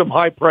some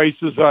high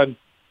prices on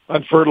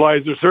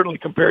fertilizer, certainly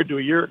compared to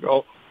a year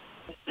ago.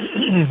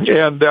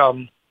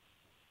 And,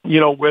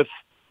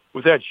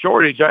 with that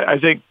shortage, I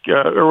think,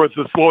 or with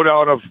the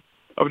slowdown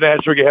of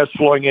natural gas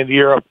flowing into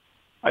Europe,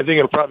 I think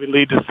it'll probably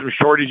lead to some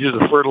shortages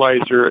of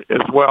fertilizer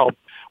as well,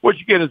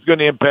 which again is going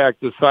to impact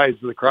the size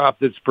of the crop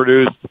that's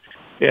produced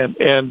and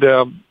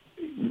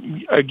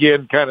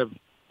again, kind of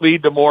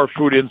lead to more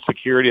food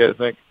insecurity, I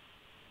think.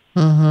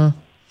 Mm-hmm.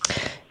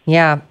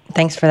 Yeah,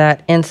 thanks for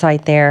that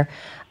insight there.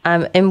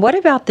 And what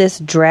about this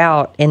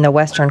drought in the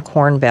Western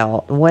Corn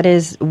Belt? What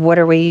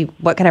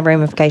kind of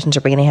ramifications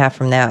are we going to have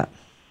from that?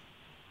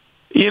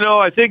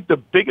 I think the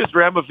biggest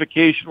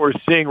ramification we're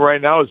seeing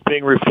right now is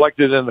being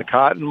reflected in the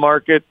cotton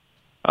market.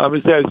 As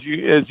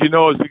you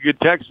know, as a good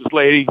Texas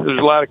lady, there's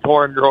a lot of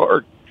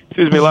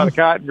a lot of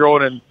cotton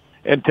growing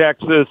in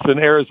Texas and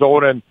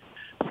Arizona, and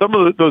some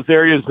of those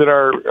areas that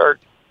are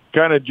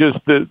kind of just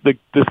the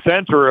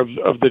center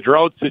of the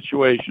drought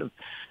situation.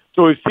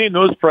 So we've seen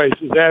those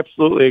prices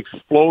absolutely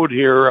explode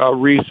here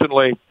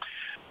recently.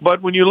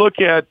 But when you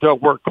look at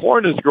where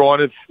corn is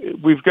growing,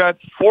 we've got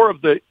 4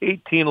 of the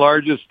 18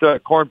 largest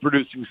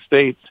corn-producing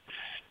states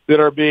that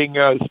are being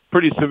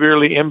pretty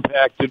severely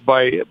impacted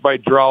by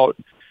drought.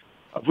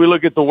 If we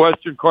look at the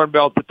Western Corn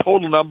Belt, the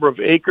total number of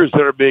acres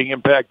that are being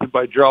impacted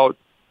by drought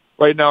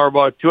right now are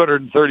about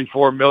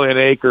 234 million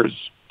acres.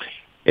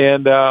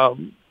 And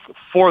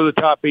 4 of the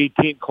top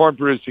 18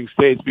 corn-producing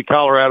states, be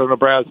Colorado,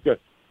 Nebraska,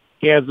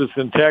 Kansas,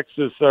 and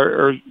Texas,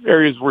 are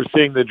areas we're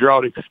seeing the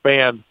drought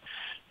expand.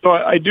 So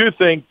I do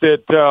think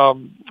that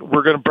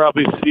we're going to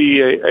probably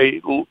see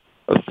a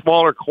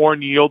smaller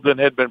corn yield than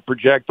had been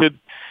projected.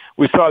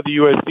 We saw the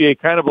USDA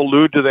kind of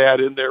allude to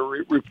that in their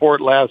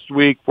report last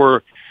week,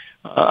 where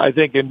I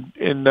think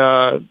in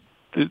the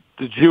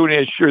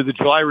June-ish or the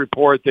July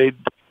report, they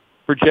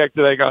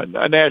projected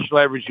a national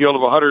average yield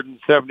of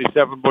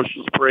 177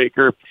 bushels per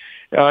acre,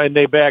 and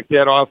they backed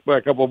that off by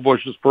a couple of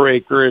bushels per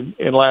acre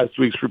in last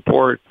week's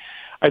report.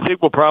 I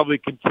think we'll probably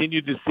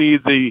continue to see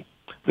the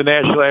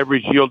national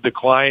average yield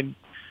decline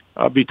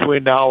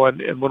between now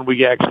and when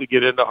we actually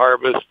get into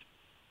harvest.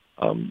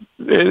 And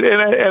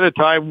at a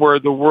time where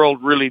the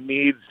world really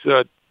needs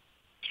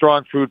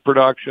strong food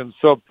production.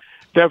 So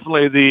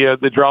definitely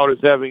the drought is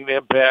having an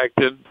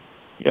impact. And,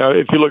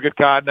 if you look at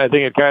cotton, I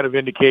think it kind of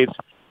indicates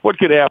what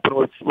could happen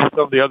with some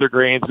of the other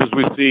grains as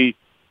we see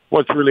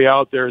what's really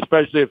out there,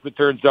 especially if it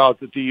turns out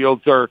that the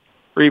yields are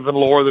even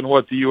lower than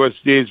what the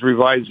USDA's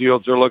revised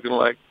yields are looking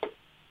like.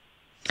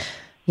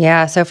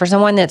 Yeah, so for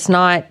someone that's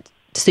not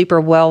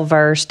super well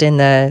versed in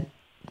the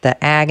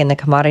ag and the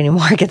commodity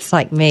markets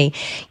like me,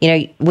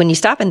 when you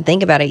stop and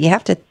think about it, you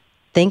have to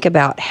think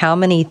about how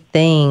many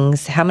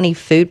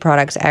food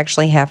products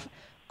actually have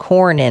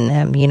corn in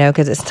them,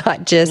 because it's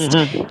not just,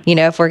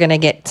 if we're going to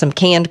get some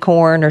canned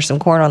corn or some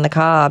corn on the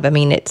cob. I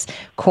mean,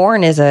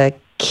 corn is a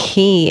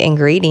key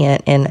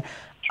ingredient in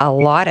a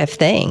lot of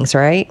things,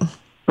 right?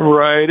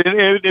 Right,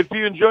 and if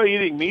you enjoy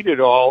eating meat at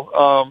all,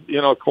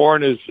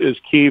 corn is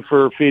key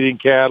for feeding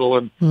cattle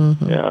and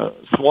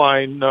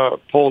swine,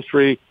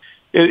 poultry.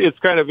 It's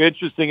kind of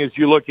interesting as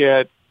you look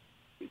at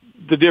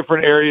the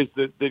different areas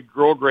that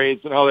grow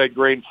grains and how that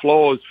grain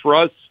flows. For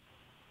us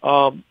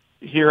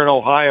here in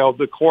Ohio,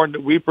 the corn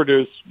that we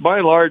produce, by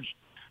and large,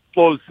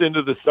 flows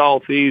into the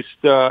southeast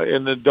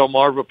in the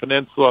Delmarva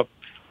Peninsula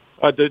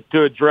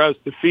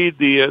to feed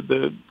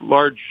the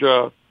large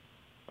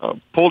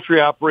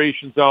poultry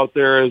operations out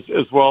there,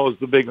 as well as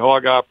the big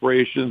hog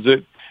operations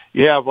that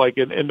you have, like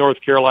in North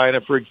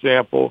Carolina, for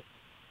example.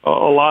 A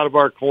lot of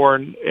our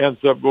corn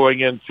ends up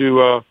going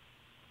into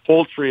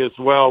poultry as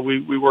well.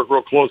 We work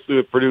real closely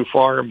with Purdue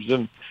Farms,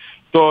 and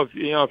so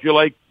if you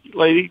like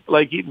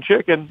eating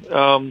chicken,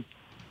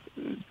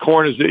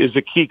 corn is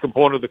a key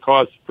component of the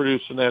cost of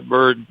producing that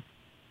bird.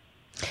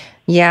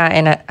 Yeah,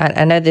 and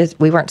I know this.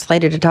 We weren't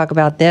slated to talk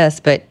about this,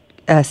 but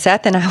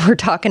Seth and I were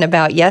talking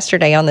about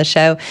yesterday on the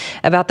show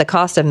about the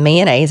cost of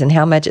mayonnaise and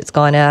how much it's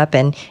gone up,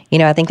 and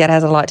I think that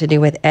has a lot to do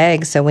with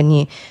eggs. So when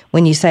you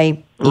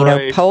say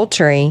right.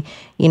 Poultry,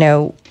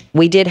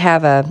 we did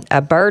have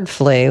a bird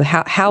flu.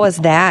 How is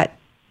that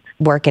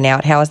working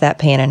out? How is that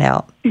panning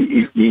out?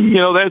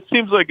 That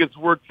seems like it's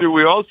worked through.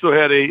 We also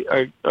had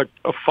a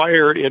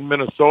fire in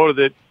Minnesota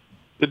that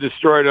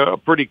destroyed a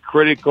pretty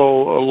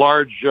critical,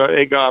 large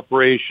egg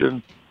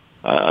operation.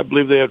 I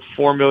believe they had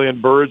 4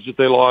 million birds that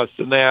they lost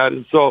in that.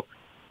 And so,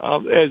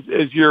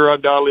 as you're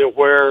undoubtedly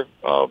aware,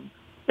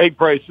 egg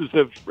prices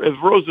have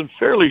risen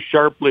fairly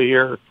sharply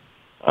here.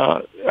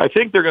 I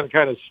think they're going to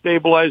kind of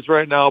stabilize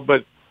right now,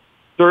 but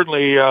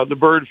certainly the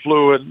bird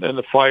flu and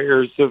the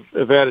fires have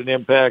had an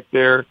impact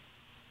there,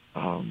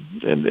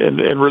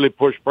 and really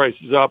pushed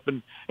prices up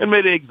and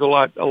made eggs a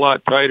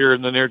lot tighter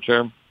in the near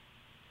term.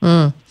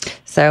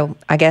 So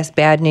I guess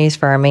bad news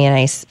for our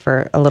mayonnaise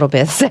for a little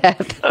bit,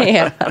 Seth.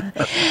 Yeah.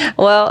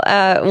 Well,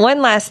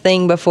 one last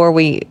thing before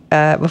you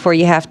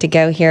have to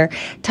go here.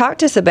 Talk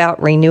to us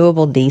about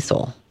renewable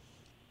diesel.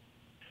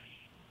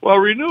 Well,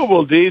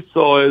 renewable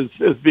diesel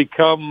has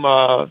become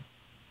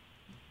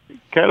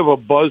kind of a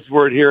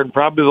buzzword here in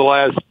probably the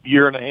last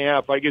year and a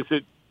half. I guess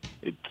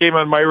it came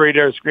on my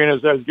radar screen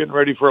as I was getting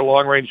ready for a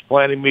long-range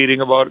planning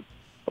meeting about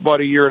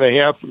a year and a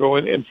half ago,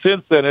 and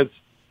since then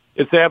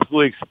it's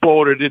absolutely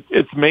exploded.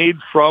 It's made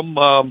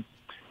from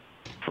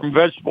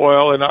vegetable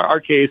oil. In our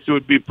case, it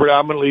would be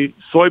predominantly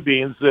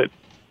soybeans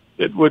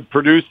that would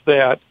produce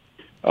that.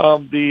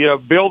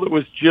 The bill that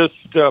was just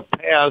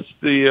passed,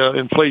 the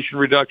Inflation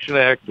Reduction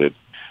Act, that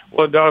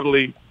will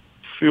undoubtedly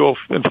fuel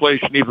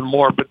inflation even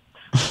more, but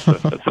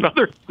that's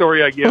another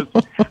story, I guess.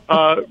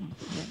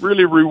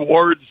 Really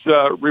rewards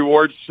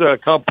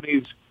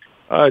companies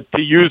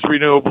to use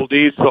renewable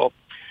diesel.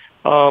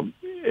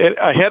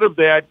 Ahead of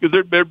that,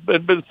 because there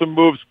have been some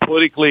moves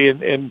politically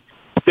in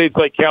states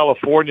like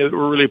California that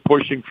were really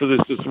pushing for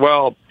this as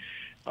well.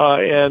 So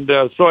in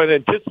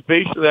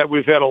anticipation of that,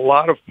 we've had a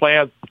lot of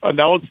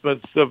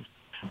announcements of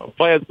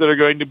plants that are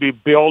going to be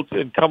built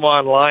and come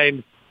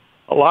online,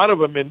 a lot of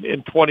them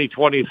in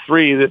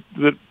 2023,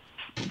 that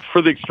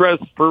for the express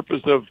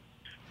purpose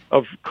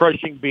of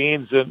crushing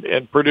beans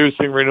and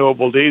producing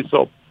renewable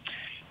diesel.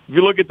 If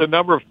you look at the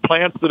number of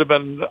plants that have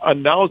been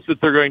announced that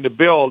they're going to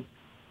build,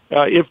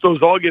 if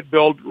those all get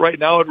built, right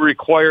now it would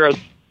require us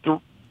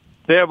to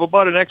have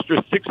about an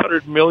extra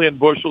 600 million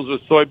bushels of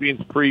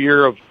soybeans per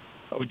year of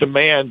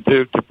demand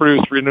to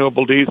produce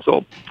renewable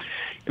diesel.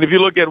 And if you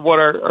look at what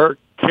our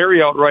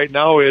carryout right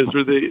now is,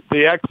 or the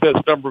excess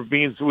number of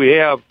beans we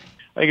have,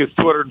 I think it's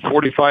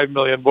 245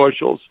 million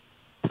bushels.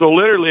 So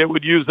literally it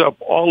would use up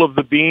all of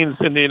the beans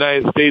in the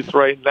United States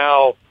right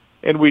now,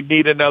 and we'd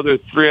need another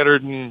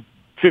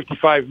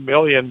 355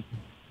 million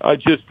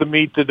just to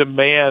meet the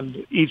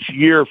demand each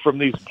year from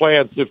these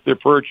plants if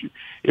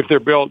they're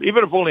built.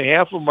 Even if only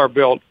half of them are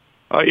built,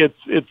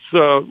 it's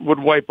would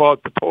wipe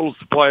out the total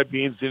supply of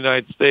beans in the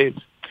United States.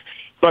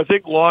 So I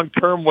think long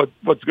term,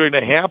 what's going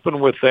to happen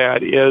with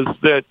that is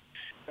that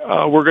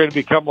we're going to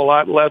become a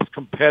lot less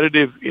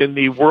competitive in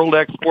the world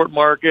export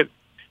market,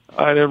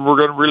 and then we're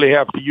going to really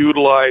have to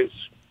utilize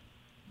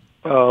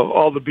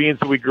all the beans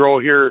that we grow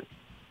here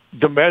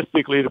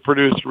domestically to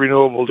produce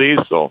renewable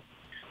diesel.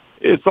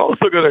 It's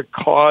also going to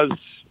cause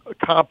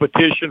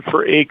competition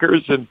for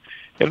acres, and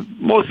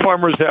most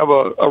farmers have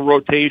a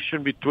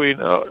rotation between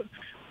a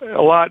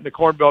lot in the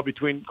Corn Belt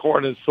between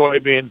corn and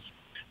soybeans.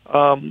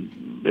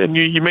 And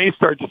you may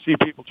start to see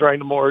people trying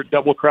to more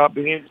double crop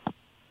beans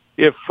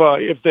if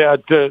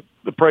the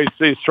price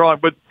stays strong.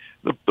 But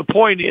the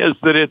point is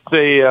that it's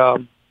a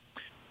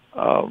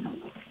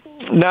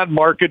not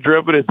market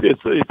driven.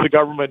 It's a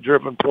government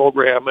driven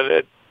program,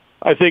 and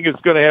I think it's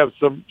going to have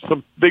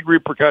some big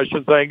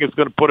repercussions. I think it's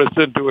going to put us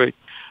into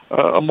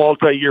a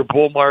multi-year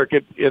bull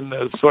market in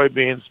the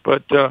soybeans,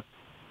 but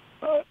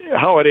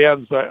how it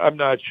ends, I'm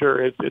not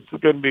sure. It's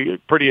going to be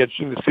pretty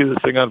interesting to see this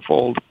thing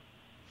unfold.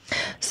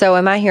 So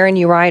am I hearing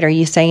you right? Are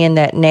you saying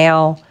that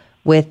now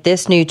with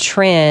this new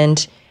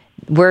trend,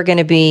 we're going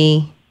to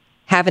be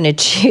having to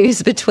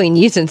choose between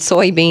using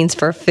soybeans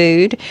for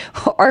food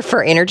or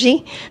for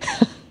energy?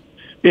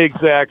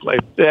 Exactly.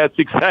 That's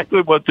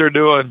exactly what they're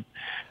doing,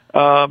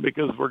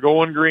 because we're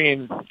going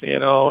green,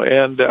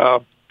 and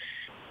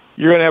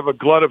you're going to have a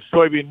glut of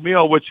soybean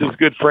meal, which is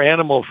good for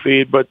animal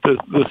feed, but the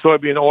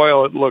soybean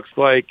oil, it looks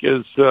like,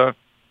 is all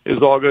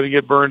going to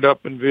get burned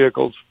up in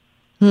vehicles.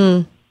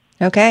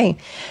 Okay.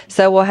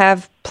 So we'll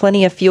have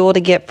plenty of fuel to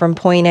get from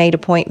point A to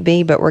point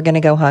B, but we're going to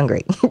go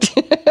hungry.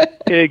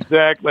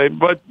 Exactly.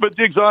 But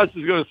the exhaust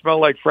is going to smell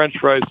like French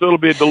fries, so it'll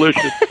be a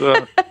delicious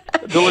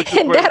delicious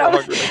way to go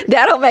hungry.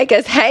 That'll make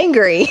us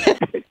hangry.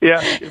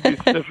 Yeah, it'll be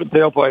sniffing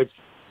tailpipes.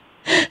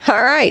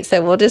 All right,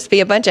 so we'll just be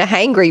a bunch of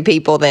hangry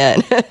people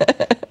then.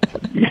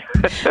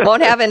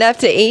 Won't have enough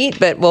to eat,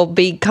 but we'll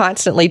be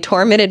constantly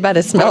tormented by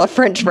the smell of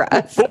French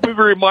fries. We'll be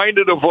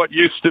reminded of what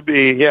used to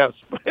be, yes.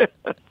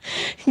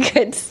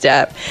 Good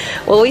stuff.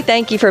 Well, we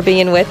thank you for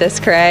being with us,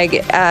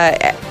 Craig.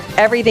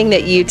 Everything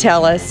that you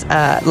tell us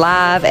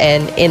live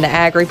and in the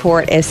Ag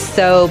Report is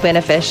so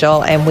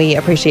beneficial, and we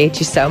appreciate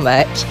you so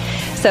much.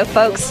 So,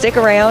 folks, stick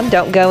around.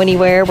 Don't go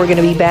anywhere. We're going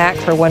to be back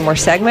for one more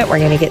segment. We're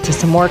going to get to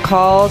some more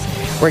calls.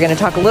 We're going to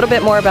talk a little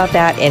bit more about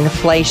that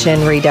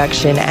Inflation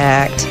Reduction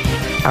Act,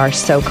 our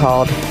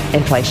so-called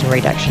Inflation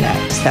Reduction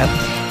Act.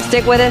 So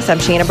stick with us. I'm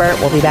Shanna Burt.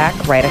 We'll be back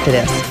right after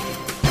this.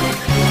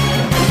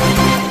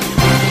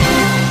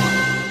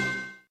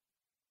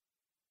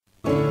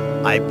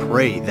 I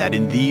pray that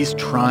in these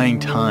trying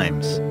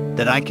times,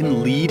 that I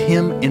can lead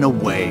him in a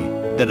way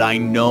that I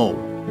know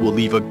will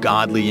leave a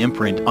godly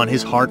imprint on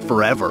his heart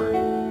forever.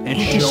 And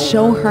to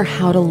show her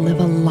how to live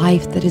a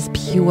life that is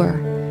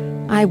pure.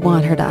 I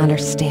want her to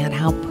understand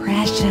how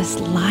precious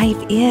life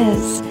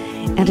is,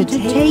 and to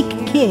take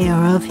care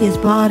of his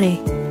body,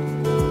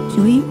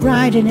 to eat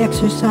right and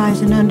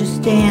exercise and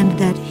understand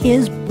that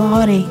his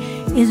body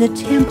is a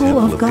temple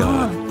of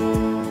God.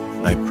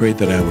 I pray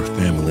that our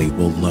family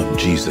will love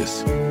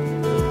Jesus,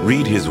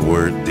 read his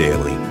word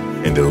daily,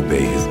 and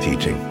obey his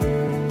teaching.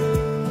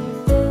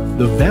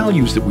 The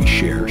values that we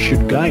share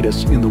should guide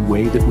us in the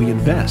way that we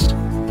invest.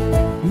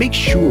 Make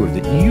sure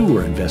that you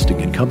are investing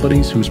in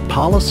companies whose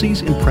policies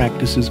and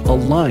practices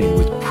align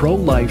with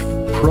pro-life,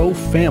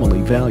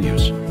 pro-family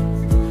values.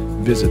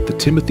 visit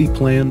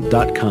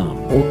thetimothyplan.com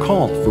or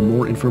call for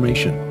more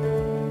information.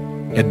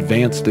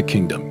 Advance the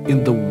kingdom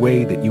in the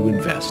way that you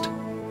invest.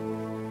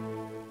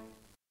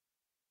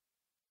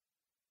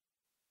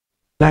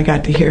 I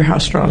got to hear how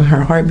strong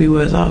her heartbeat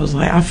was. I was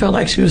like, I felt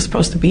like she was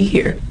supposed to be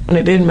here. And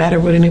it didn't matter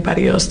what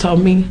anybody else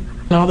told me.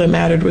 And all that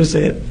mattered was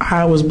that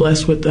I was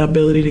blessed with the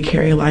ability to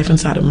carry a life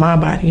inside of my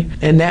body.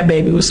 And that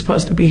baby was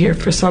supposed to be here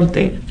for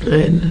something.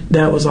 And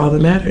that was all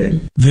that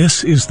mattered.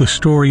 This is the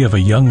story of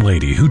a young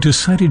lady who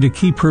decided to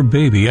keep her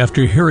baby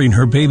after hearing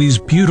her baby's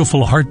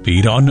beautiful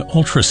heartbeat on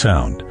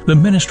ultrasound. The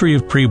Ministry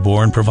of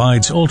Preborn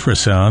provides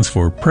ultrasounds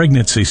for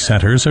pregnancy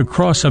centers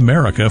across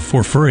America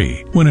for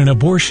free. When an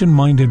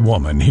abortion-minded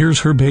woman hears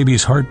her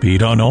baby's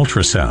heartbeat on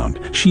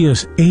ultrasound, she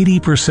is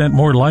 80%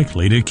 more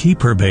likely to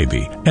keep her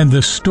baby. And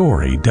the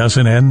story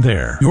doesn't end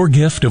there. Your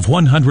gift of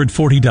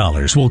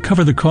 $140 will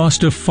cover the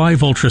cost of 5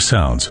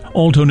 ultrasounds.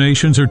 All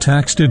donations are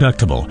tax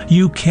deductible.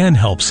 You can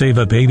help save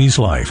a baby's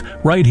life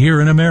right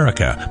here in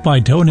America by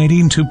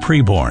donating to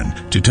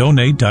Preborn. To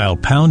donate, dial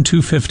pound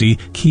 250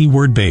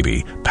 keyword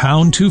baby,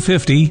 pound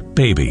 250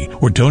 baby,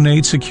 or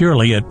donate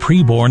securely at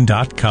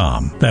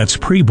preborn.com. That's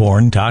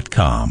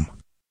preborn.com.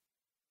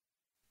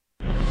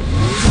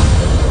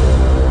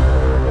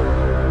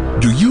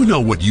 Do you know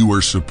what you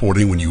are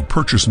supporting when you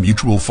purchase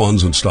mutual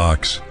funds and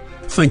stocks?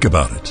 Think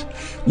about it.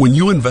 When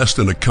you invest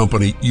in a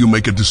company, you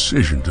make a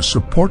decision to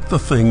support the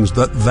things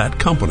that that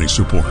company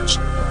supports.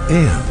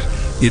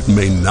 And it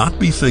may not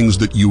be things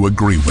that you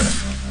agree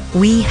with.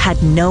 We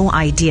had no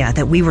idea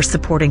that we were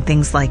supporting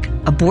things like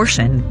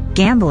abortion,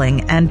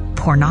 gambling, and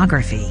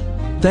pornography.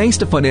 Thanks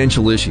to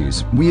Financial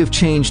Issues, we have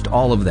changed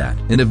all of that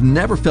and have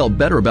never felt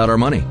better about our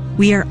money.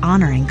 We are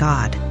honoring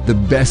God. The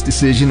best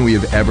decision we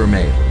have ever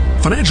made.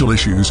 Financial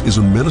Issues is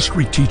a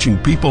ministry teaching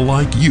people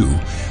like you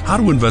how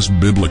to invest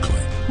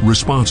biblically,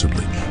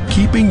 responsibly,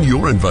 keeping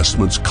your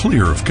investments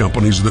clear of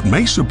companies that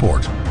may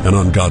support an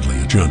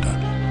ungodly agenda.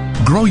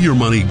 Grow your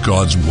money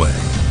God's way.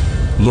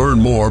 Learn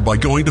more by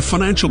going to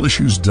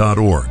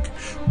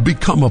financialissues.org.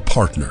 Become a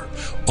partner.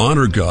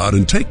 Honor God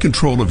and take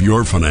control of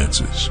your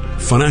finances.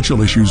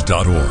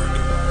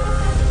 Financialissues.org.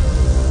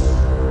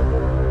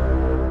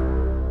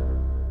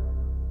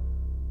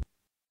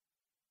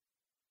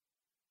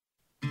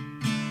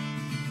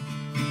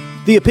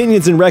 The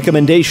opinions and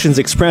recommendations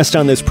expressed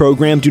on this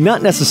program do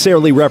not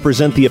necessarily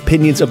represent the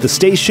opinions of the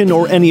station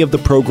or any of the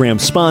program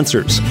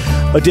sponsors.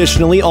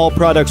 Additionally, all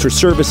products or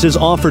services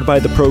offered by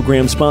the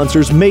program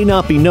sponsors may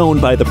not be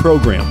known by the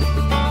program.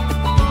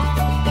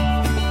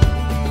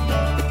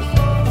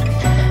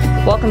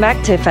 Welcome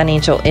back to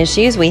Financial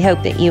Issues. We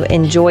hope that you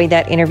enjoyed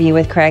that interview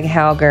with Craig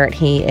Halgert.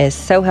 He is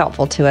so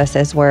helpful to us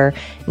as we're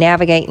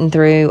navigating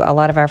through a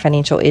lot of our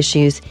financial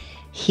issues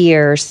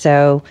here.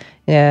 So,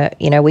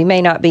 we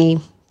may not be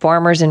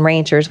farmers and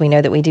ranchers. We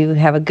know that we do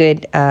have a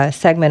good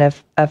segment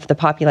of the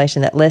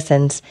population that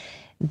listens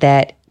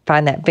that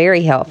find that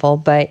very helpful.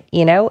 But,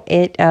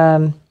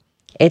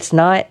 it's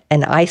not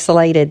an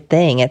isolated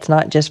thing. It's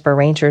not just for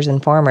ranchers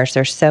and farmers.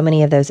 There's so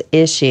many of those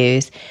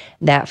issues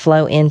that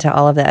flow into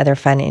all of the other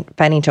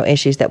financial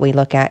issues that we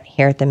look at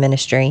here at the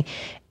ministry.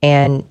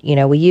 And,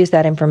 we use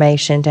that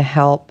information to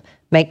help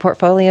make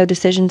portfolio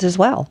decisions as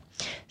well.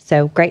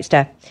 So great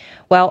stuff.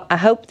 Well, I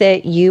hope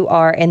that you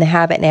are in the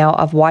habit now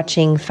of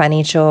watching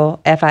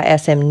Financial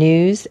FISM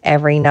News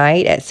every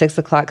night at 6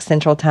 o'clock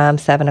Central Time,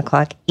 7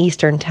 o'clock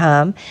Eastern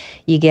Time.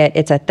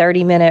 It's a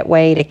 30-minute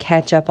way to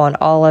catch up on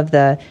all of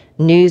the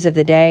news of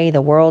the day,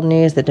 the world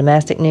news, the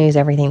domestic news,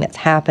 everything that's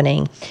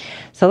happening.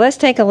 So let's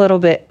take a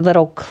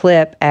little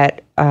clip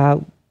at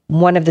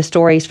one of the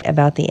stories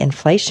about the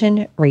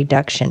Inflation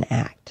Reduction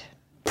Act.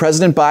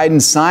 President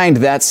Biden signed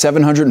that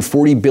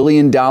 $740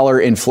 billion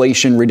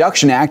Inflation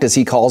Reduction Act, as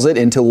he calls it,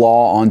 into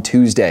law on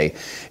Tuesday.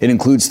 It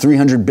includes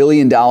 $300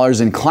 billion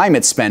in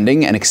climate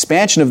spending, an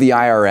expansion of the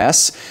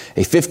IRS,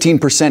 a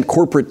 15%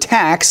 corporate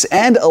tax,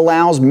 and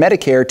allows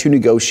Medicare to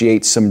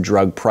negotiate some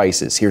drug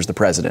prices. Here's the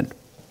president.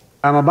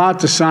 I'm about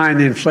to sign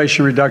the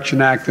Inflation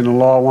Reduction Act into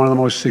law, one of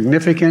the most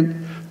significant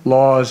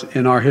laws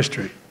in our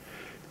history.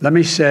 Let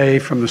me say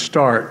from the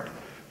start,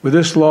 with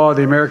this law,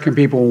 the American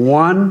people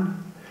won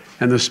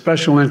and the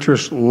special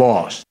interests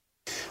lost.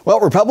 Well,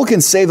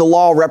 Republicans say the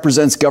law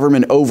represents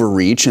government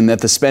overreach and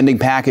that the spending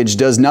package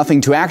does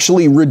nothing to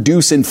actually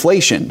reduce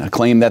inflation, a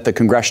claim that the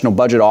Congressional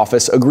Budget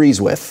Office agrees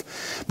with.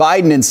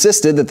 Biden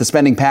insisted that the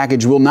spending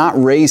package will not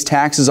raise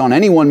taxes on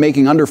anyone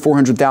making under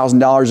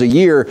 $400,000 a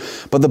year,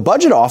 but the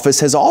Budget Office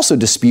has also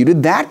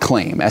disputed that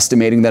claim,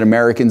 estimating that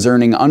Americans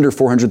earning under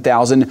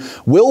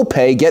 $400,000 will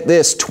pay, get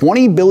this,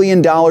 $20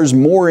 billion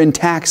more in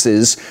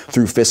taxes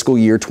through fiscal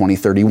year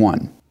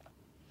 2031.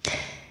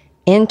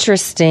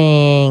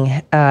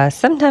 Interesting.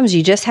 Sometimes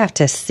you just have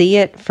to see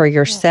it for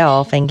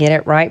yourself and get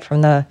it right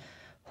from the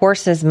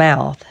horse's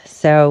mouth.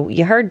 So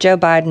you heard Joe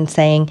Biden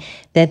saying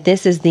that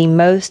this is the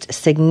most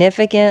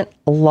significant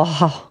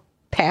law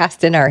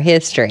passed in our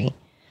history.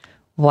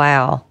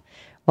 Wow.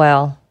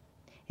 Well,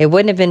 it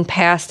wouldn't have been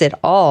passed at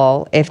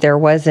all if there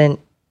wasn't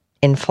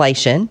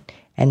inflation,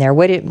 and there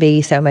wouldn't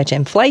be so much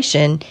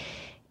inflation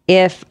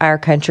if our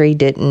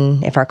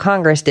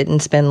Congress didn't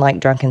spend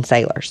like drunken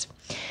sailors.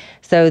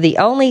 So the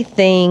only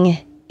thing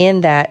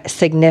in that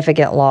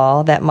significant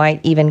law that might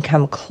even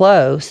come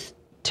close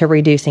to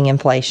reducing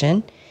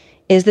inflation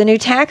is the new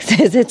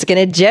taxes it's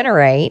going to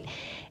generate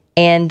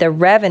and the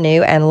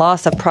revenue and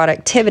loss of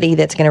productivity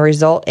that's going to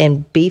result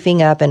in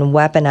beefing up and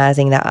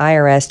weaponizing the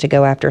IRS to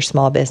go after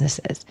small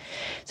businesses.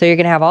 So you're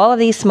going to have all of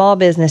these small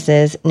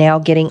businesses now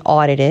getting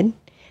audited.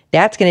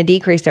 That's going to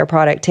decrease their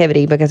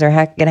productivity because they're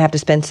going to have to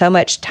spend so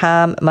much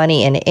time,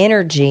 money, and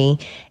energy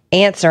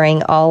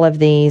answering all of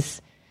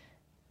these,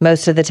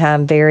 most of the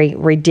time, very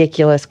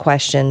ridiculous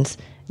questions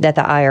that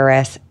the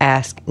IRS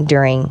asks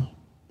during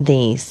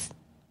these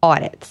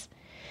audits.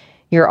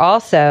 You're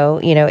also,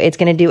 it's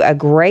going to do a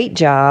great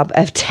job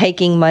of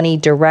taking money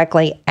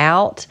directly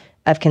out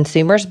of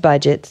consumers'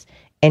 budgets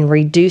and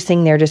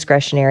reducing their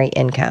discretionary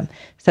income.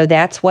 So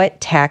that's what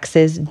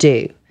taxes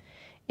do.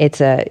 It's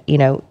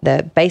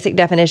the basic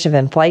definition of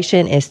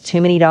inflation is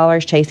too many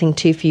dollars chasing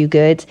too few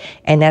goods.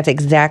 And that's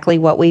exactly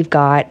what we've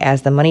got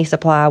as the money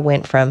supply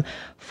went from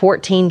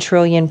 $14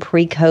 trillion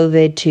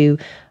pre-COVID to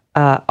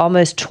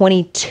almost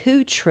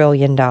 $22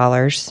 trillion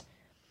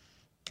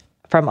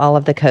from all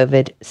of the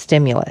COVID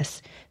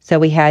stimulus. So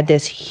we had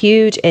this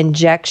huge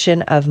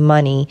injection of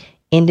money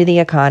into the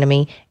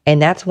economy,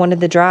 and that's one of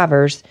the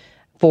drivers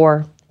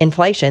for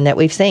inflation that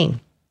we've seen.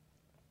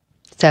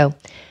 So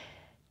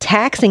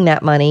taxing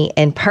that money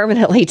and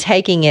permanently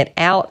taking it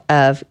out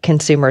of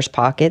consumers'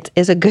 pockets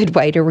is a good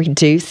way to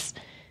reduce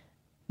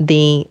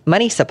the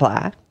money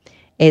supply.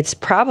 It's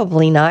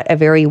probably not a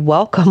very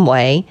welcome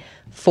way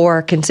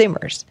for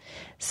consumers.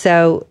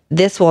 So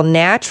this will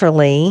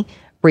naturally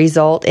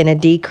result in a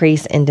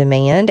decrease in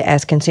demand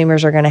as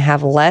consumers are going to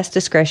have less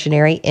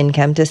discretionary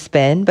income to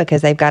spend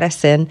because they've got to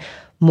send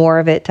more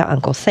of it to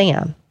Uncle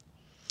Sam.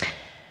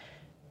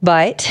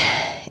 But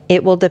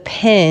it will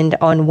depend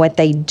on what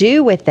they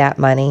do with that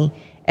money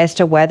as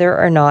to whether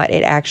or not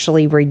it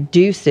actually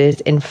reduces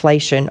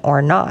inflation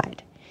or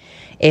not.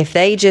 If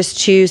they just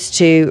choose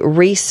to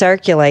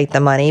recirculate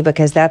the money,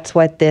 because that's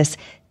what this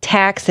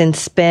tax and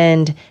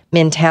spend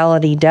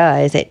mentality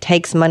does, it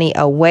takes money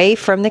away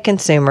from the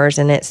consumers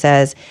and it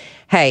says,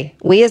 hey,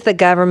 we as the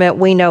government,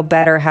 we know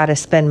better how to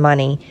spend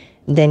money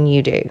than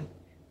you do.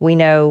 We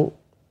know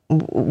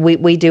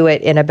we do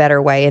it in a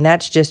better way. And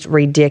that's just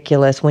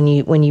ridiculous when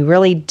you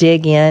really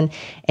dig in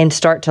and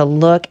start to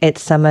look at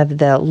some of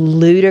the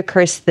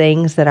ludicrous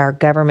things that our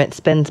government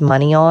spends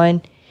money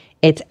on.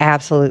 It's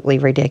absolutely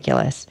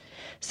ridiculous.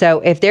 So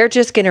if they're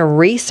just going to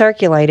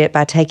recirculate it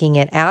by taking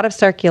it out of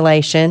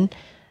circulation,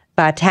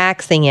 by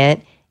taxing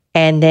it,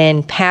 and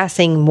then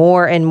passing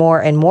more and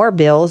more and more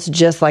bills,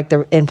 just like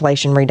the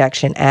Inflation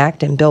Reduction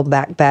Act and Build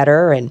Back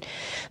Better and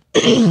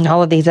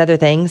all of these other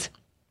things,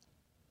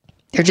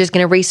 they're just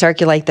going to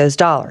recirculate those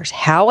dollars.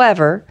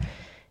 However,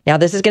 now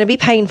this is going to be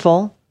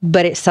painful,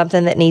 but it's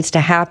something that needs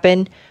to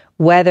happen,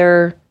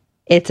 whether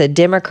it's a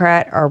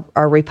Democrat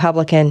or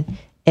Republican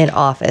in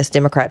office.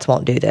 Democrats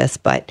won't do this,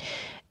 but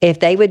if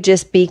they would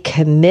just be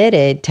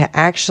committed to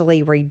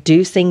actually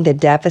reducing the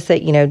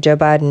deficit, Joe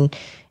Biden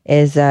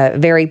is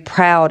very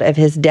proud of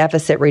his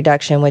deficit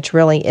reduction, which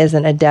really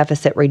isn't a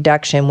deficit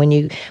reduction.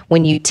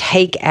 When you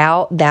take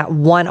out that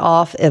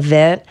one-off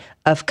event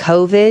of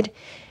COVID,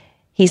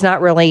 he's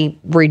not really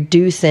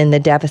reducing the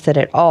deficit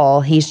at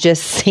all. He's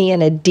just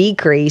seeing a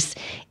decrease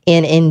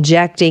in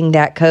injecting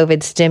that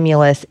COVID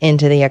stimulus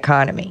into the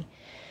economy.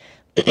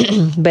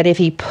 But if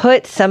he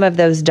puts some of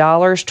those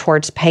dollars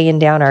towards paying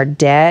down our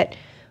debt,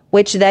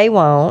 which they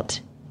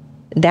won't,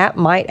 that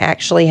might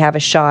actually have a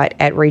shot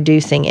at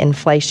reducing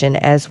inflation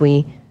as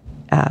we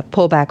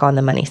pull back on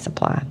the money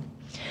supply.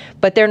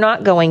 But they're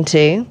not going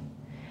to.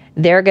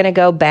 They're going to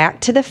go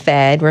back to the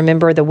Fed.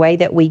 Remember, the way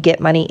that we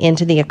get money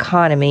into the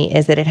economy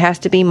is that it has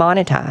to be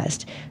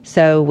monetized.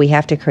 So we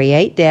have to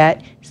create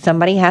debt.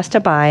 Somebody has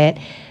to buy it.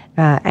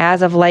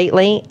 As of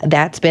lately,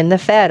 that's been the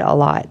Fed a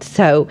lot.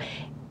 So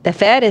the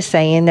Fed is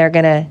saying they're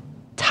going to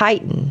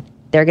tighten.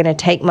 They're going to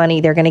take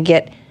money. They're going to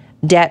get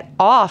debt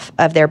off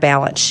of their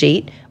balance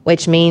sheet,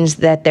 which means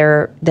that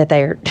they're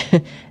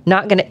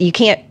not going to, you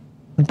can't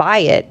buy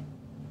it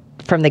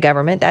from the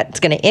government. That's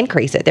going to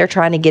increase it. They're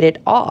trying to get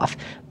it off.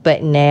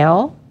 But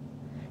now,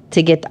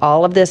 to get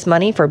all of this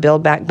money for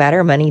Build Back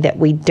Better, money that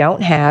we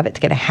don't have, it's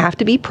going to have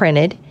to be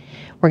printed.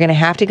 We're going to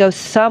have to go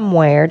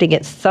somewhere to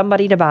get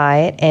somebody to buy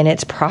it, and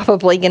it's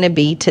probably going to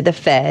be to the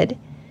Fed.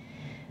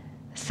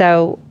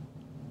 So,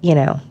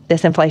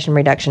 this Inflation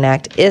Reduction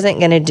Act isn't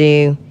going to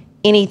do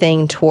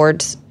anything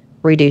towards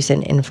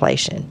reducing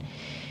inflation.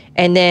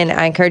 And then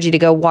I encourage you to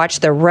go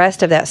watch the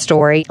rest of that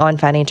story on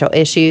Financial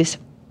Issues,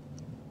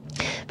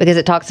 because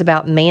it talks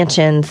about Joe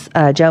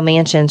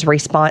Manchin's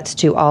response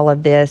to all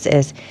of this.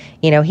 Is,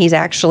 he's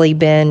actually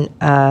been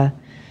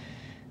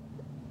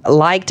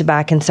liked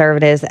by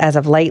conservatives as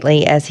of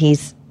lately, as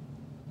he's,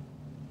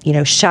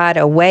 shied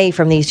away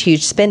from these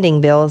huge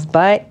spending bills,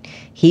 but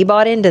he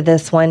bought into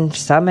this one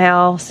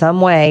somehow, some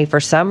way, for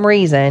some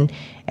reason,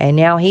 and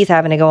now he's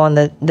having to go on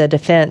the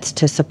defense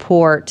to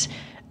support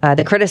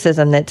the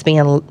criticism that's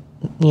being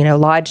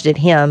lodged at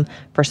him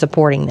for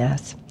supporting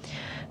this.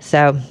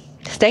 So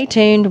stay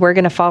tuned. We're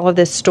going to follow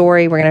this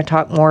story. We're going to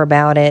talk more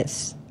about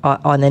it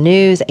on the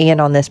news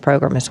and on this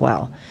program as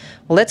well.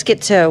 Well, let's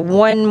get to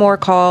one more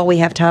call we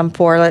have time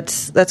for.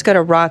 Let's go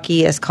to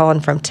Rocky is calling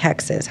from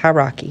Texas. Hi,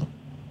 Rocky.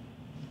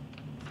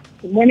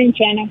 Good morning,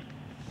 Shanna.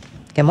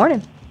 Good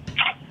morning.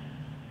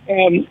 I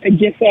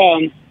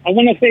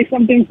want to say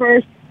something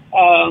first.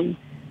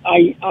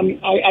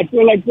 I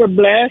feel like we're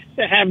blessed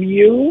to have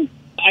you.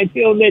 I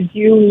feel that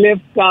you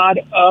lift God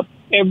up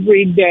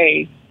every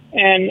day.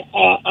 And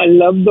I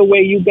love the way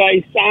you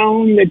guys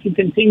sound, that you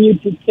continue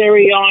to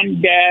carry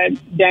on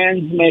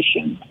Dan's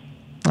mission.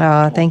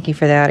 Oh, thank you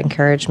for that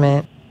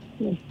encouragement.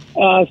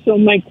 So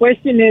my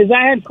question is,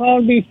 I had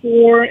called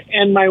before,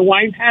 and my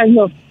wife has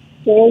a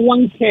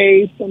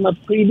 401k from a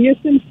previous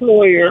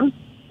employer,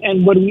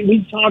 and when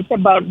we talked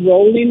about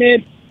rolling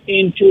it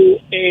into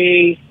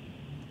a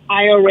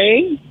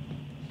IRA.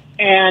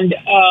 And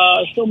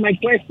so my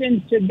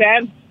question to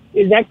that,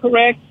 is that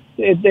correct,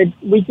 that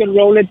we can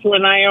roll it to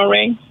an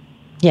IRA?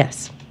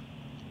 Yes.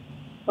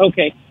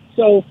 Okay.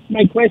 So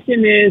my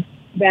question is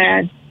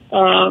that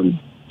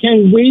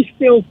can we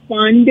still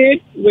fund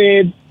it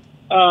with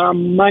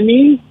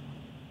money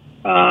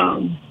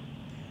from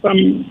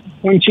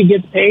when she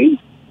gets paid?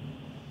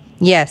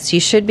 Yes, you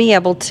should be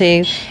able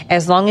to,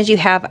 as long as you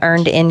have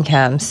earned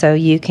income. So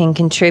you can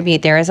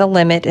contribute. There is a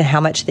limit to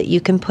how much that you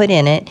can put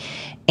in it,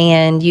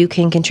 and you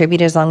can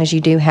contribute as long as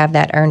you do have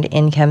that earned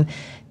income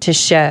to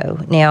show.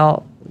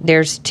 Now,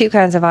 there's two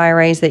kinds of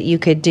IRAs that you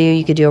could do.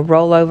 You could do a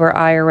rollover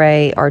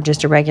IRA or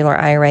just a regular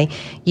IRA.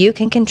 You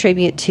can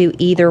contribute to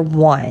either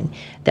one.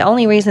 The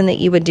only reason that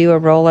you would do a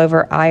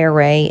rollover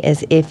IRA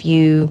is if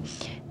you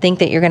think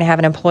that you're going to have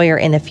an employer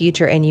in the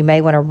future and you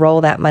may want to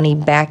roll that money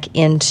back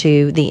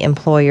into the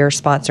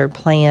employer-sponsored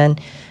plan.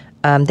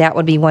 That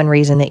would be one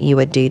reason that you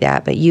would do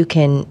that. But you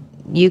can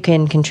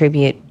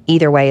contribute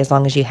either way as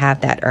long as you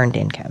have that earned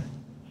income.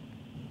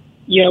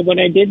 Yeah, what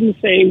I didn't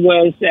say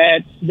was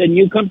that the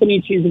new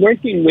company she's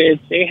working with,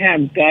 they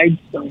have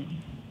Guidestone.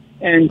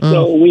 And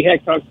so we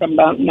had talked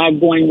about not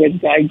going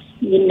with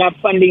not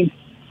funding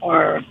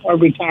our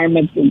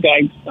retirement through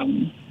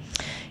Guidestone.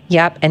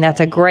 Yep, and that's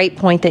a great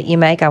point that you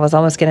make. I was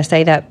almost going to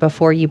say that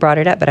before you brought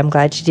it up, but I'm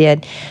glad you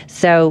did.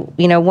 So,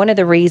 one of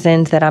the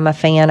reasons that I'm a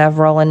fan of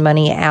rolling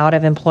money out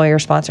of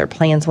employer-sponsored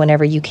plans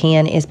whenever you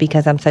can is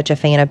because I'm such a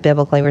fan of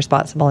biblically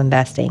responsible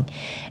investing.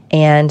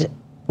 And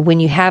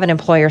when you have an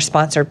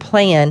employer-sponsored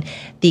plan,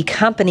 the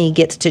company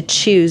gets to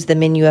choose the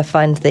menu of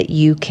funds that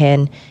you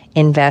can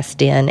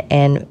invest in,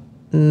 and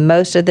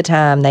most of the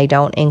time they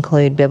don't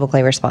include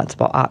biblically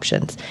responsible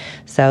options.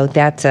 So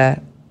that's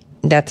a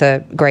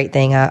great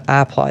thing. I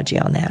applaud you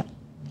on that.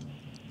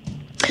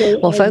 So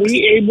well, folks,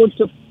 we able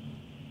to?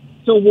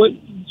 So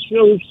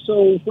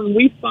when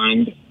we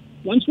fund,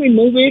 once we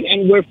move it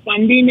and we're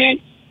funding it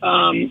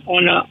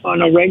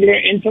on a regular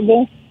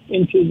interval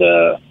into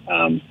the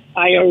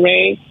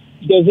IRA,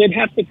 does it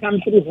have to come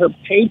through her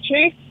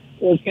paycheck,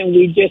 or can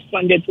we just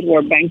fund it through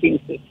our banking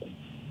system?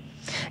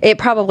 It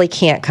probably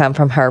can't come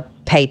from her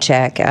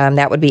paycheck.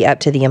 That would be up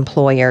to the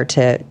employer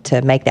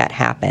to make that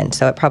happen.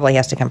 So it probably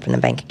has to come from the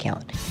bank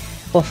account.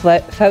 Well,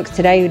 folks,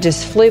 today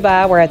just flew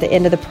by. We're at the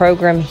end of the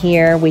program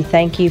here. We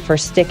thank you for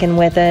sticking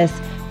with us.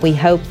 We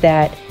hope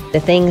that the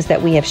things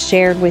that we have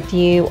shared with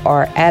you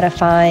are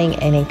edifying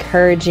and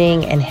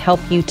encouraging and help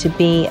you to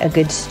be a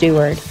good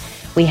steward.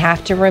 We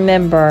have to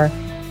remember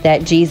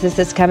that Jesus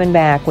is coming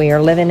back. We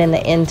are living in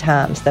the end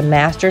times. The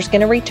Master's going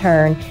to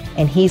return,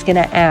 and he's going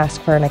to ask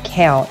for an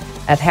account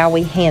of how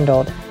we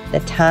handled the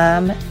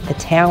time, the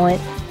talent,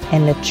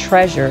 and the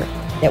treasure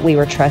that we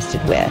were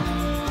trusted with.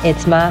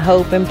 It's my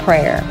hope and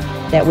prayer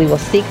that we will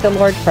seek the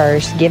Lord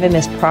first, give him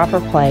his proper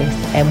place,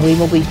 and we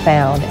will be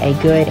found a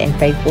good and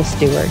faithful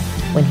steward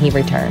when he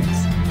returns.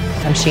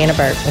 I'm Shanna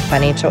Burt with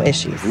Financial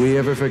Issues. If we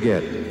ever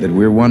forget that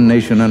we're one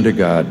nation under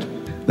God,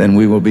 then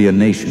we will be a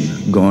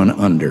nation gone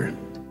under.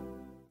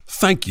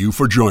 Thank you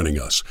for joining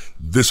us.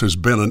 This has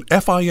been an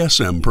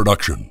FISM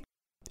production.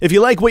 If you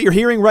like what you're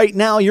hearing right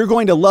now, you're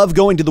going to love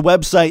going to the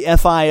website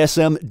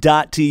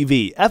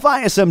FISM.tv.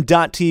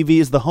 FISM.tv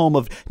is the home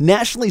of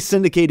nationally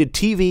syndicated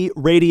TV,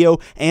 radio,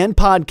 and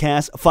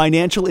podcast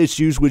Financial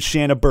Issues with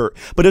Shanna Burt.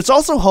 But it's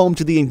also home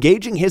to the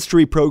engaging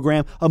history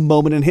program A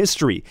Moment in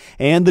History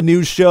and the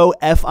news show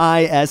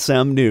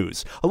FISM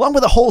News, along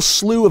with a whole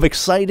slew of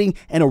exciting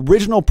and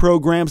original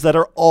programs that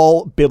are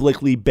all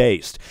biblically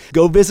based.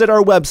 Go visit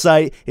our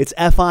website. It's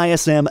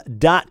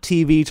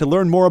FISM.tv to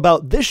learn more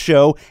about this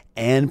show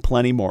and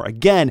plenty more.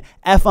 Again,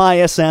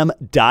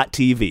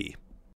 FISM.tv.